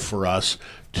possible for us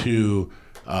to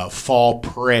fall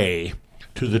prey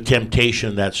to the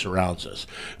temptation that surrounds us.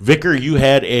 Vicar, you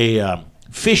had a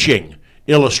fishing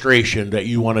illustration that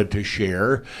you wanted to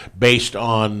share based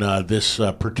on this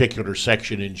particular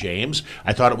section in James.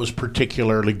 I thought it was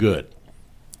particularly good.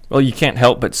 Well, you can't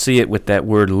help but see it with that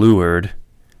word lured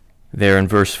there in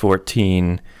verse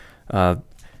 14. The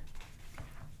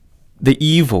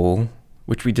evil,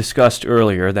 which we discussed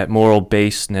earlier, that moral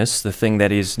baseness, the thing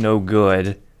that is no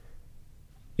good,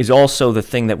 is also the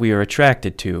thing that we are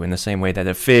attracted to, in the same way that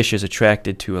a fish is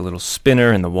attracted to a little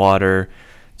spinner in the water.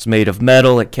 It's made of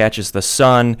metal, it catches the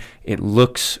sun, it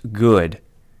looks good,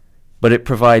 but it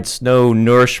provides no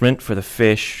nourishment for the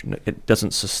fish, it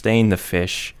doesn't sustain the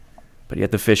fish, but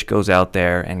yet the fish goes out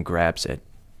there and grabs it,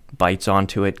 bites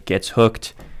onto it, gets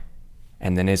hooked,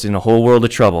 and then is in a whole world of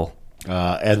trouble.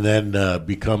 And then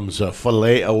becomes a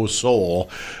filet au sole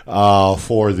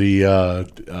for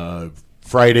the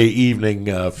Friday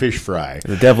evening fish fry.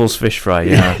 The devil's fish fry,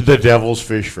 yeah. The devil's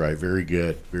fish fry. Very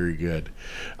good, very good.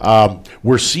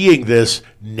 We're seeing this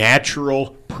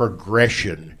natural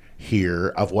progression here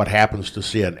of what happens to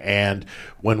sin. And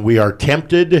when we are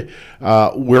tempted,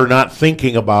 we're not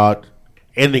thinking about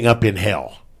ending up in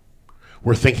hell.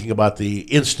 We're thinking about the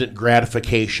instant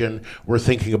gratification. We're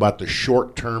thinking about the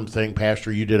short-term thing.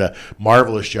 Pastor, you did a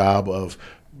marvelous job of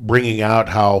bringing out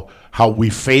how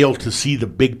we fail to see the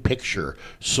big picture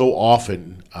so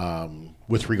often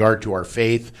with regard to our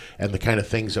faith and the kind of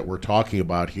things that we're talking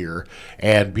about here,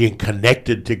 and being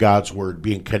connected to God's Word,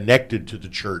 being connected to the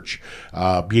church,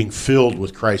 being filled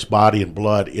with Christ's body and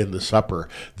blood in the supper.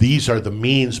 These are the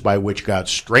means by which God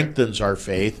strengthens our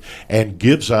faith and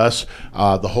gives us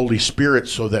the Holy Spirit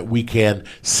so that we can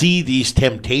see these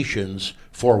temptations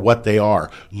for what they are.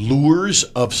 Lures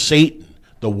of Satan,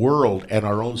 the world, and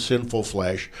our own sinful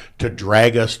flesh to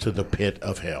drag us to the pit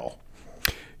of hell.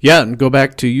 Yeah, and go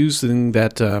back to using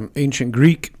that ancient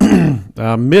Greek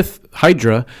myth,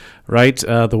 Hydra, right?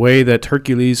 The way that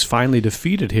Hercules finally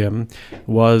defeated him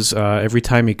was every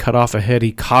time he cut off a head,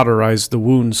 he cauterized the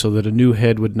wound so that a new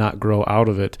head would not grow out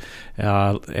of it,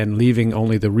 and leaving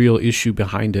only the real issue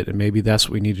behind it. And maybe that's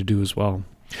what we need to do as well.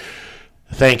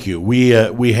 Thank you.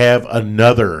 We have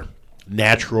another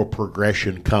natural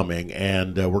progression coming,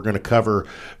 and we're going to cover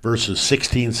verses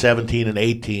 16, 17, and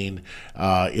 18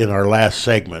 in our last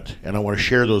segment, and I want to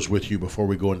share those with you before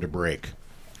we go into break.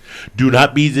 Do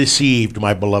not be deceived,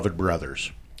 my beloved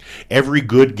brothers. Every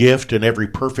good gift and every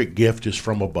perfect gift is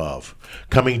from above,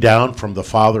 coming down from the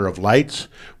Father of lights,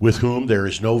 with whom there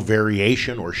is no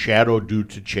variation or shadow due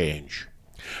to change.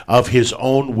 Of his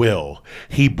own will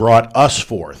he brought us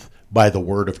forth by the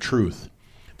word of truth,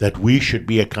 that we should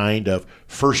be a kind of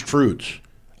first fruits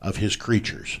of his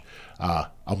creatures. A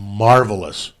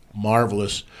marvelous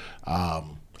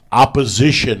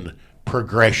opposition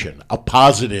progression, a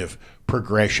positive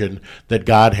progression that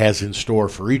God has in store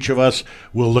for each of us.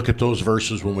 We'll look at those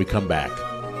verses when we come back.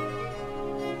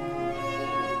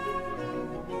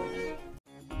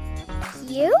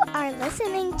 You are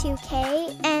listening to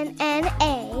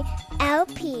KNNA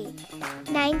LP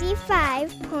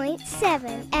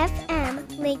 95.7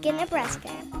 FM, Lincoln, Nebraska.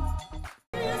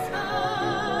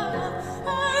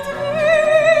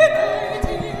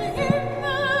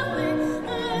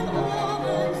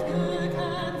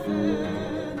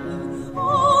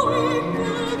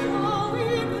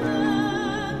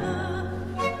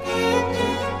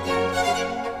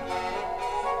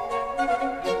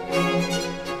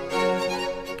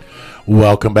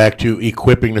 Welcome back to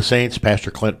Equipping the Saints.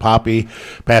 Pastor Clint Poppy,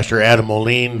 Pastor Adam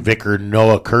Moline, Vicar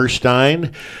Noah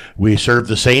Kirstein. We serve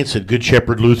the saints at Good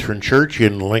Shepherd Lutheran Church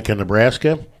in Lincoln,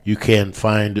 Nebraska. You can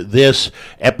find this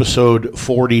episode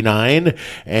 49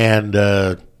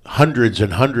 and hundreds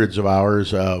and hundreds of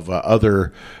hours of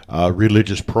other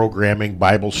religious programming,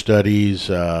 Bible studies,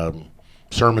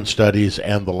 sermon studies,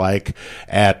 and the like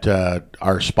at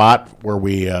our spot where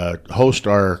we host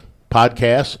our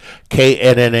podcast,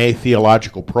 KNNA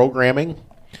Theological Programming.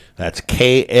 That's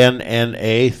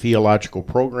KNNA Theological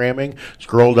Programming.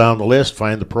 Scroll down the list,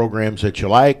 find the programs that you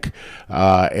like,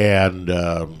 and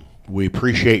we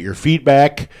appreciate your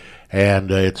feedback,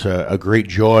 and it's a great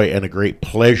joy and a great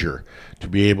pleasure to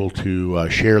be able to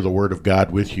share the Word of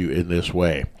God with you in this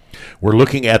way. We're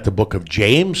looking at the book of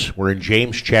James. We're in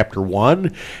James chapter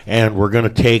 1, and we're going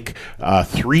to take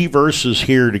 3 verses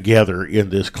here together in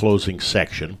this closing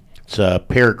section. It's a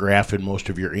paragraph in most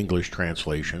of your English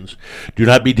translations. Do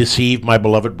not be deceived, my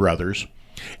beloved brothers.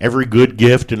 Every good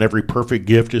gift and every perfect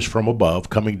gift is from above,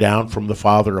 coming down from the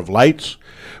Father of lights,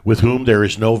 with whom there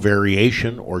is no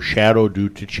variation or shadow due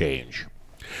to change.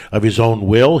 Of his own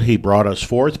will he brought us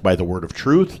forth by the word of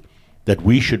truth, that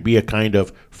we should be a kind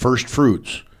of first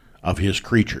fruits of his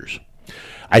creatures.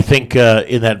 I think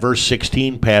in that verse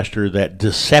 16, Pastor, that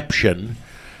deception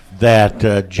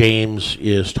that James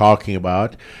is talking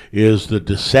about is the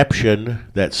deception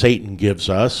that Satan gives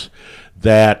us,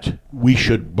 that we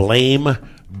should blame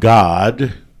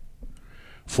God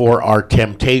for our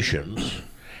temptations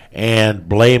and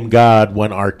blame God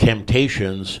when our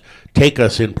temptations take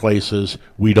us in places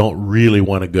we don't really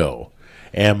want to go.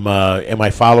 Am I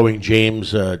following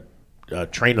James'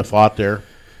 train of thought there?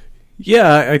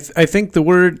 Yeah, I think the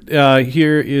word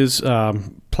here is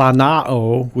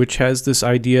planao, which has this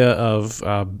idea of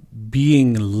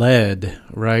being led,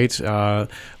 right?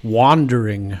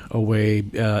 Wandering away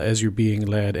as you're being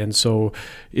led. And so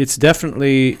it's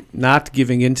definitely not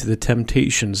giving into the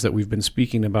temptations that we've been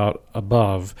speaking about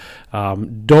above.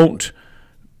 Don't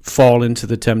fall into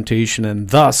the temptation and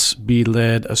thus be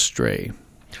led astray.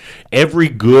 Every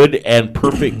good and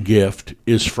perfect gift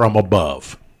is from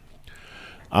above.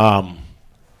 How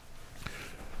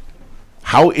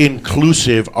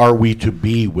inclusive are we to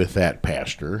be with that,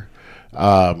 Pastor?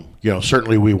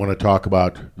 Certainly we want to talk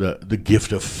about the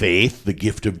gift of faith, the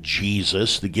gift of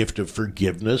Jesus, the gift of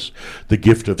forgiveness, the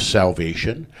gift of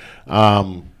salvation.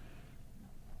 Do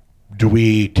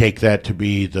we take that to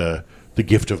be the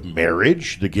gift of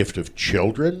marriage, the gift of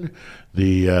children,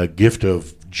 the gift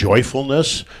of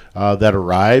joyfulness that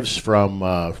arrives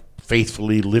from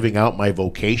faithfully living out my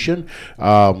vocation?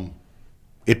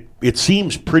 It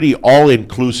seems pretty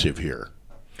all-inclusive here.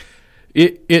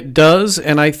 It does,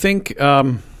 and I think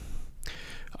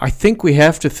we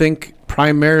have to think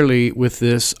primarily with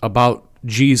this about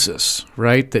Jesus,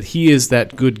 right? That he is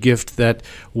that good gift that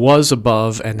was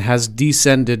above and has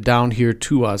descended down here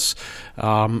to us.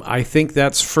 I think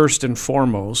that's first and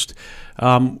foremost.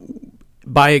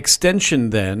 By extension,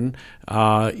 then,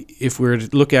 if we're to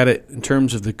look at it in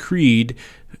terms of the creed,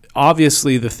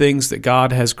 obviously the things that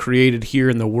God has created here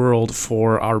in the world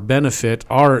for our benefit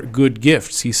are good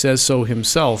gifts. He says so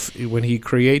himself when he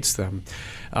creates them.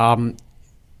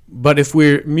 But if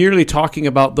we're merely talking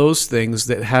about those things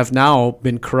that have now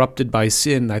been corrupted by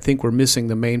sin, I think we're missing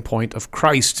the main point of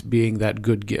Christ being that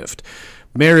good gift.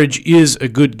 Marriage is a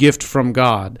good gift from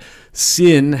God.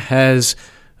 Sin has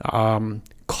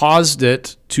caused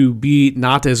it to be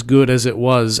not as good as it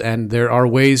was, and there are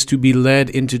ways to be led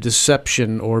into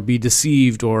deception or be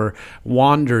deceived or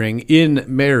wandering in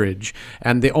marriage.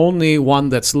 And the only one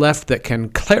that's left that can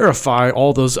clarify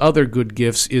all those other good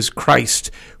gifts is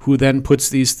Christ, who then puts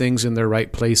these things in their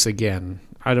right place again.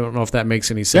 I don't know if that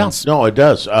makes any sense. Yeah, no, it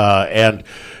does. And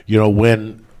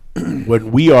when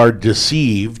we are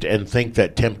deceived and think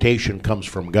that temptation comes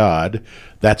from God,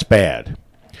 that's bad.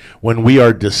 When we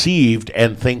are deceived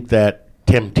and think that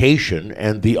temptation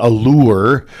and the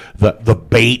allure, the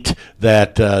bait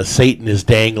that Satan is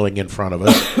dangling in front of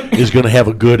us is going to have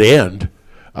a good end,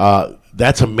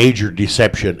 that's a major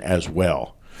deception as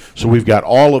well. So we've got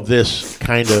all of this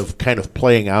kind of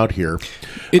playing out here.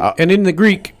 And in the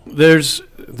Greek, there's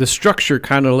the structure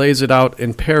kind of lays it out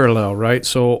in parallel, right?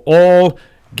 So all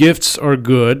gifts are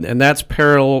good, and that's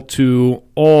parallel to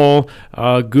all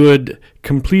good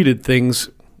completed things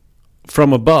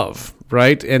from above,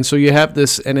 right? And so you have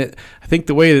this, and I think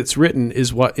the way it's written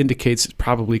is what indicates it's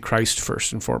probably Christ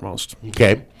first and foremost.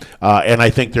 Okay. And I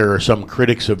think there are some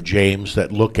critics of James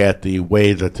that look at the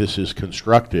way that this is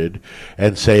constructed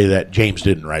and say that James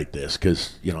didn't write this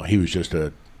because, he was just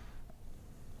a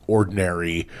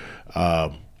ordinary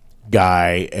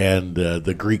guy, and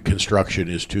the Greek construction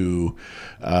is too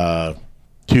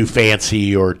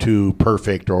fancy or too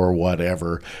perfect or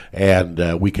whatever, and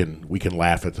we can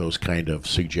laugh at those kind of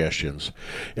suggestions.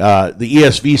 The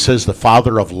ESV says the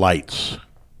Father of lights.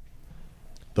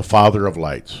 The Father of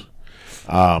lights.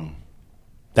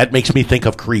 That makes me think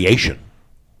of creation.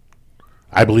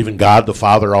 I believe in God, the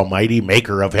Father Almighty,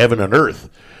 maker of heaven and earth,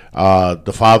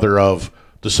 the Father of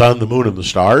the sun, the moon, and the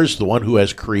stars, the one who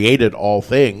has created all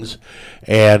things.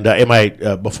 And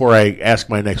before I ask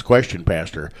my next question,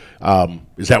 Pastor,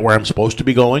 is that where I'm supposed to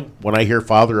be going when I hear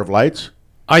Father of lights?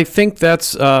 I think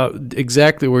that's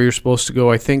exactly where you're supposed to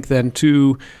go. I think then,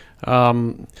 too,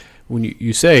 when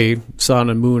you say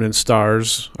sun and moon and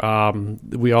stars,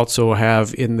 we also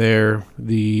have in there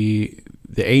the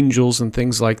angels and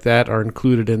things like that are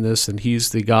included in this, and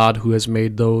he's the God who has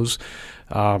made those.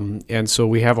 And so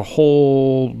we have a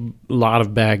whole lot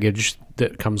of baggage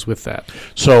that comes with that.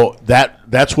 So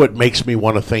that's what makes me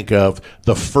want to think of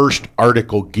the first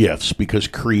article gifts, because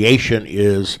creation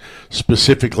is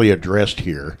specifically addressed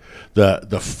here.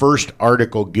 The first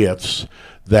article gifts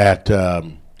that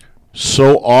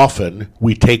so often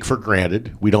we take for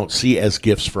granted, we don't see as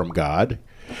gifts from God.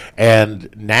 And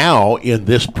now in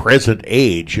this present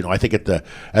age, I think at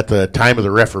the time of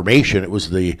the Reformation, it was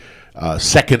the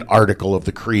second article of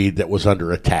the Creed that was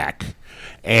under attack.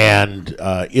 And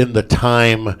in the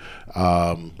time,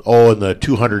 in the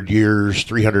 200 years,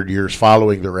 300 years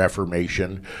following the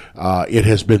Reformation, it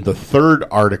has been the third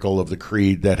article of the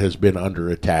Creed that has been under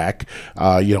attack.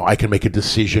 I can make a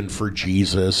decision for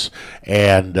Jesus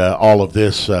and all of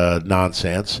this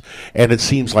nonsense. And it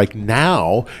seems like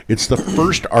now it's the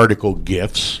first article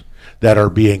gifts that are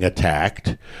being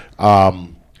attacked.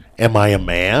 Am I a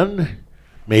man?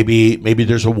 Maybe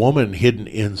there's a woman hidden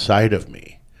inside of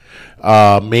me.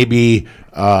 Maybe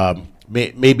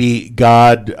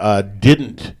God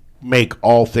didn't make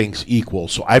all things equal,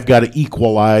 so I've got to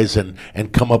equalize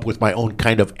and come up with my own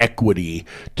kind of equity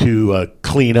to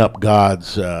clean up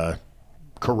God's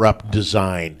corrupt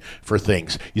design for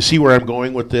things. You see where I'm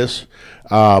going with this?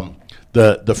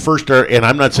 The first, and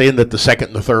I'm not saying that the second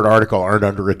and the third article aren't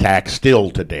under attack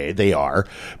still today. They are,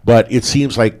 but it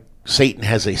seems like Satan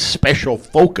has a special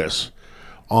focus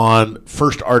on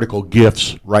first article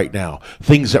gifts right now.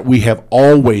 Things that we have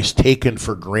always taken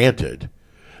for granted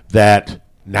that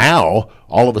now,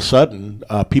 all of a sudden,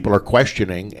 people are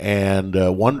questioning and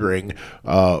wondering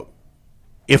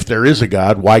if there is a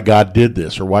God, why God did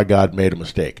this or why God made a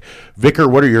mistake. Vicar,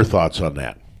 what are your thoughts on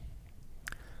that?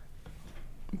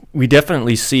 We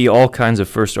definitely see all kinds of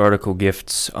first article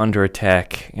gifts under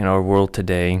attack in our world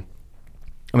today.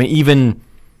 I mean,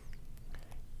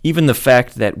 even the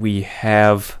fact that we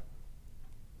have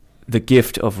the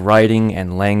gift of writing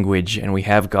and language, and we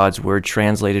have God's word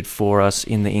translated for us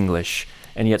in the English,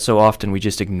 and yet so often we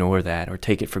just ignore that or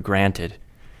take it for granted.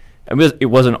 It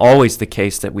wasn't always the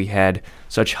case that we had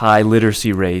such high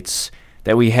literacy rates,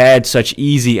 that we had such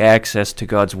easy access to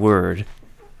God's word,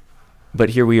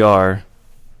 but here we are,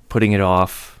 putting it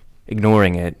off,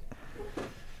 ignoring it,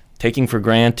 taking for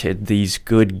granted these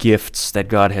good gifts that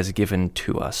God has given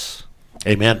to us.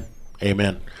 Amen.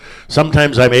 Amen.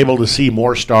 Sometimes I'm able to see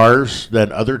more stars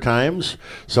than other times.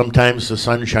 Sometimes the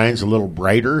sun shines a little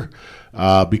brighter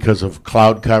because of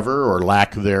cloud cover or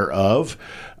lack thereof.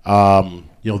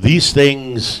 These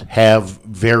things have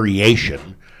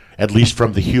variation, at least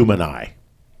from the human eye.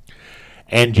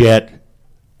 And yet,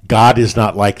 God is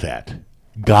not like that.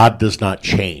 God does not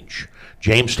change.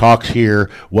 James talks here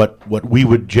what we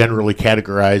would generally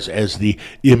categorize as the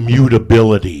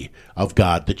immutability of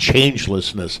God, the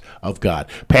changelessness of God.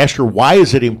 Pastor, why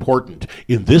is it important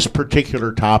in this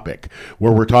particular topic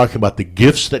where we're talking about the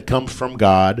gifts that come from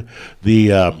God,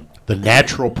 the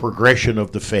natural progression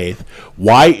of the faith?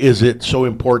 Why is it so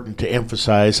important to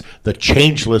emphasize the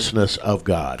changelessness of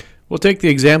God? Well, take the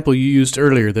example you used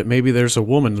earlier that maybe there's a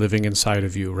woman living inside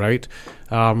of you, right?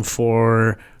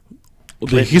 For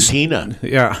the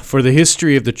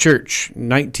history of the church,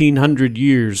 1900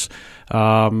 years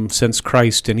since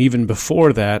Christ, and even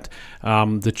before that,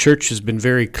 the church has been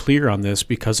very clear on this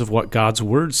because of what God's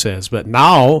word says. But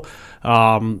now,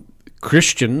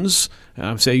 Christians,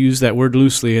 I use that word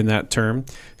loosely in that term,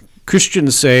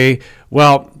 Christians say,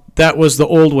 well, that was the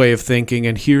old way of thinking,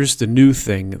 and here's the new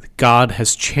thing. God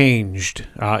has changed,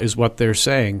 is what they're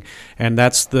saying. And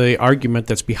that's the argument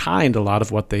that's behind a lot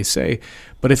of what they say.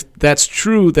 But if that's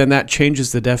true, then that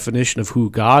changes the definition of who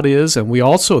God is. And we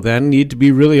also then need to be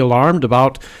really alarmed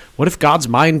about what if God's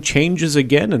mind changes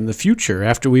again in the future?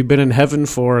 After we've been in heaven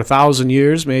for 1,000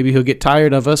 years, maybe he'll get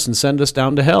tired of us and send us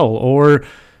down to hell. Or,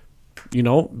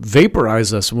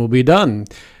 vaporize us and we'll be done.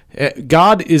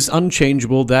 God is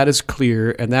unchangeable, that is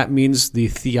clear, and that means the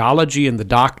theology and the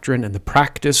doctrine and the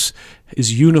practice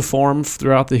is uniform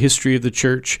throughout the history of the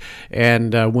church.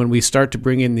 And when we start to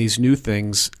bring in these new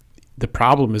things, the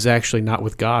problem is actually not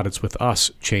with God, it's with us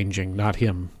changing, not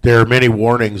him. There are many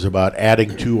warnings about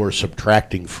adding to or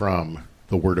subtracting from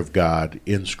the Word of God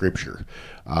in Scripture.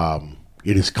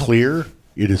 It is clear,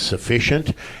 it is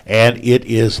sufficient, and it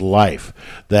is life.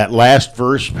 That last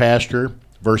verse, Pastor,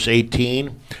 verse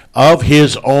 18, of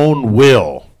his own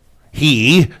will,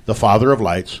 he, the Father of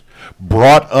lights,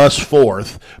 brought us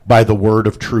forth by the word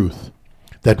of truth,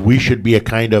 that we should be a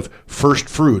kind of first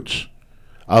fruits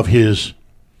of his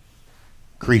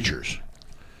creatures.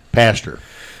 Pastor,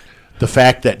 the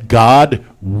fact that God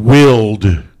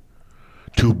willed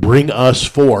to bring us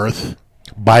forth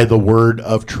by the word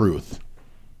of truth.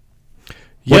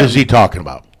 What is he talking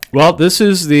about? Well, this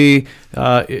is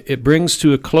it brings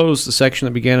to a close the section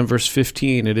that began in verse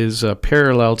 15. It is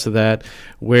parallel to that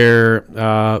where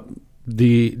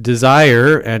the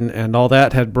desire and all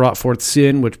that had brought forth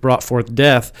sin, which brought forth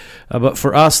death. But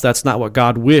for us, that's not what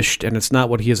God wished, and it's not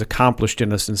what he has accomplished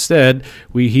in us. Instead,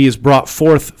 he has brought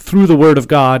forth through the word of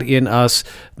God in us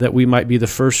that we might be the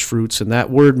first fruits. And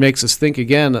that word makes us think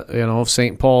again, of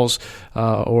St. Paul's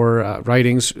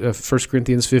writings, 1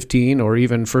 Corinthians 15, or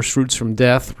even first fruits from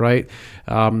death, right?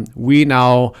 We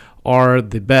now are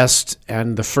the best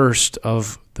and the first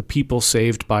of the people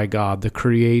saved by God, the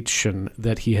creation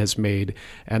that he has made,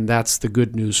 and that's the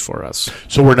good news for us.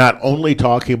 So we're not only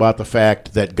talking about the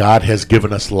fact that God has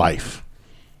given us life,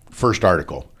 first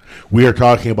article. We are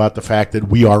talking about the fact that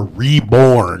we are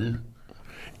reborn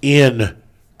in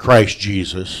Christ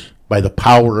Jesus by the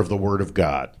power of the Word of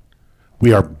God.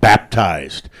 We are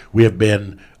baptized. We have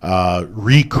been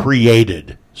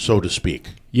recreated, so to speak.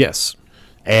 Yes.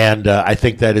 And I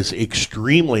think that is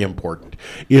extremely important.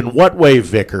 In what way,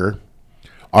 Vicar,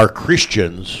 are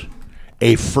Christians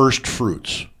a first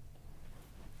fruits?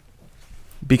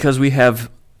 Because we have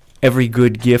every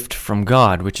good gift from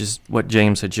God, which is what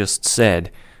James had just said.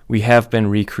 We have been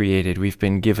recreated. We've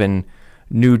been given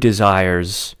new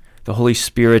desires. The Holy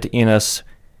Spirit in us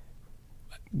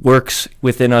works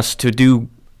within us to do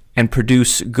and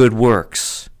produce good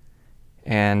works.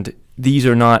 And these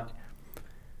are not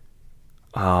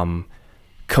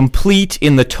complete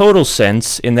in the total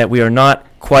sense, in that we are not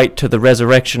quite to the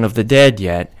resurrection of the dead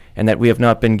yet, and that we have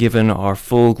not been given our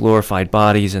full glorified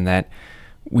bodies, and that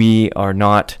we are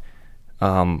not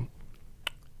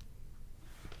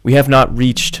we have not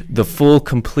reached the full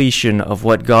completion of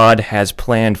what God has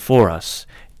planned for us.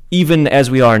 Even as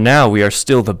we are now, we are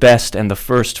still the best and the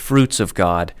first fruits of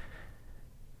God.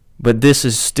 But this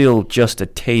is still just a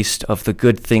taste of the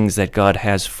good things that God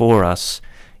has for us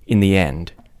in the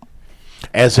end.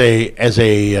 As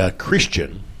a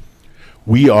Christian,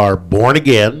 we are born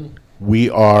again. We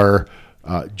are,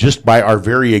 just by our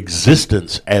very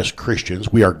existence as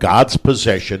Christians, we are God's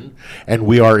possession, and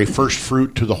we are a first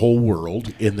fruit to the whole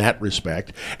world in that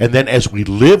respect. And then as we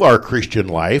live our Christian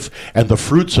life, and the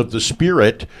fruits of the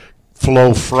Spirit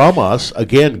flow from us,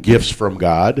 again, gifts from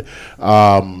God,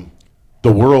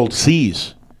 the world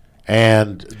sees,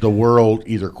 and the world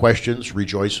either questions,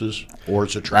 rejoices, or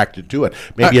is attracted to it.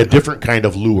 Maybe a different kind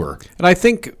of lure. And I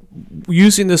think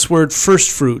using this word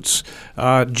first fruits,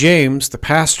 James, the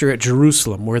pastor at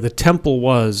Jerusalem, where the temple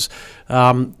was,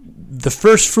 the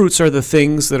first fruits are the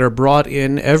things that are brought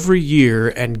in every year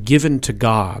and given to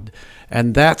God.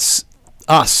 And that's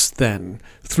us then.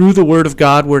 Through the Word of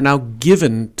God, we're now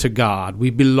given to God. We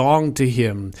belong to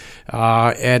Him.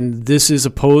 And this is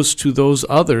opposed to those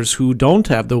others who don't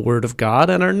have the Word of God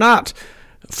and are not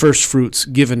first fruits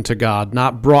given to God,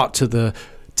 not brought to the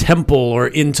temple or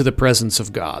into the presence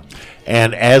of God.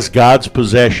 And as God's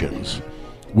possessions,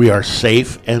 we are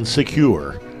safe and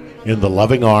secure in the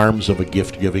loving arms of a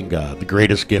gift-giving God, the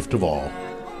greatest gift of all,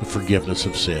 the forgiveness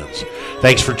of sins.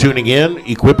 Thanks for tuning in.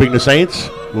 Equipping the Saints.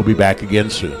 We'll be back again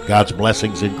soon. God's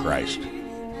blessings in Christ.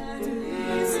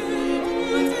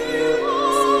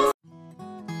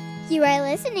 You are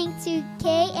listening to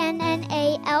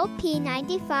KNNALP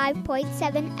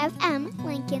 95.7 FM,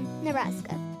 Lincoln,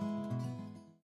 Nebraska.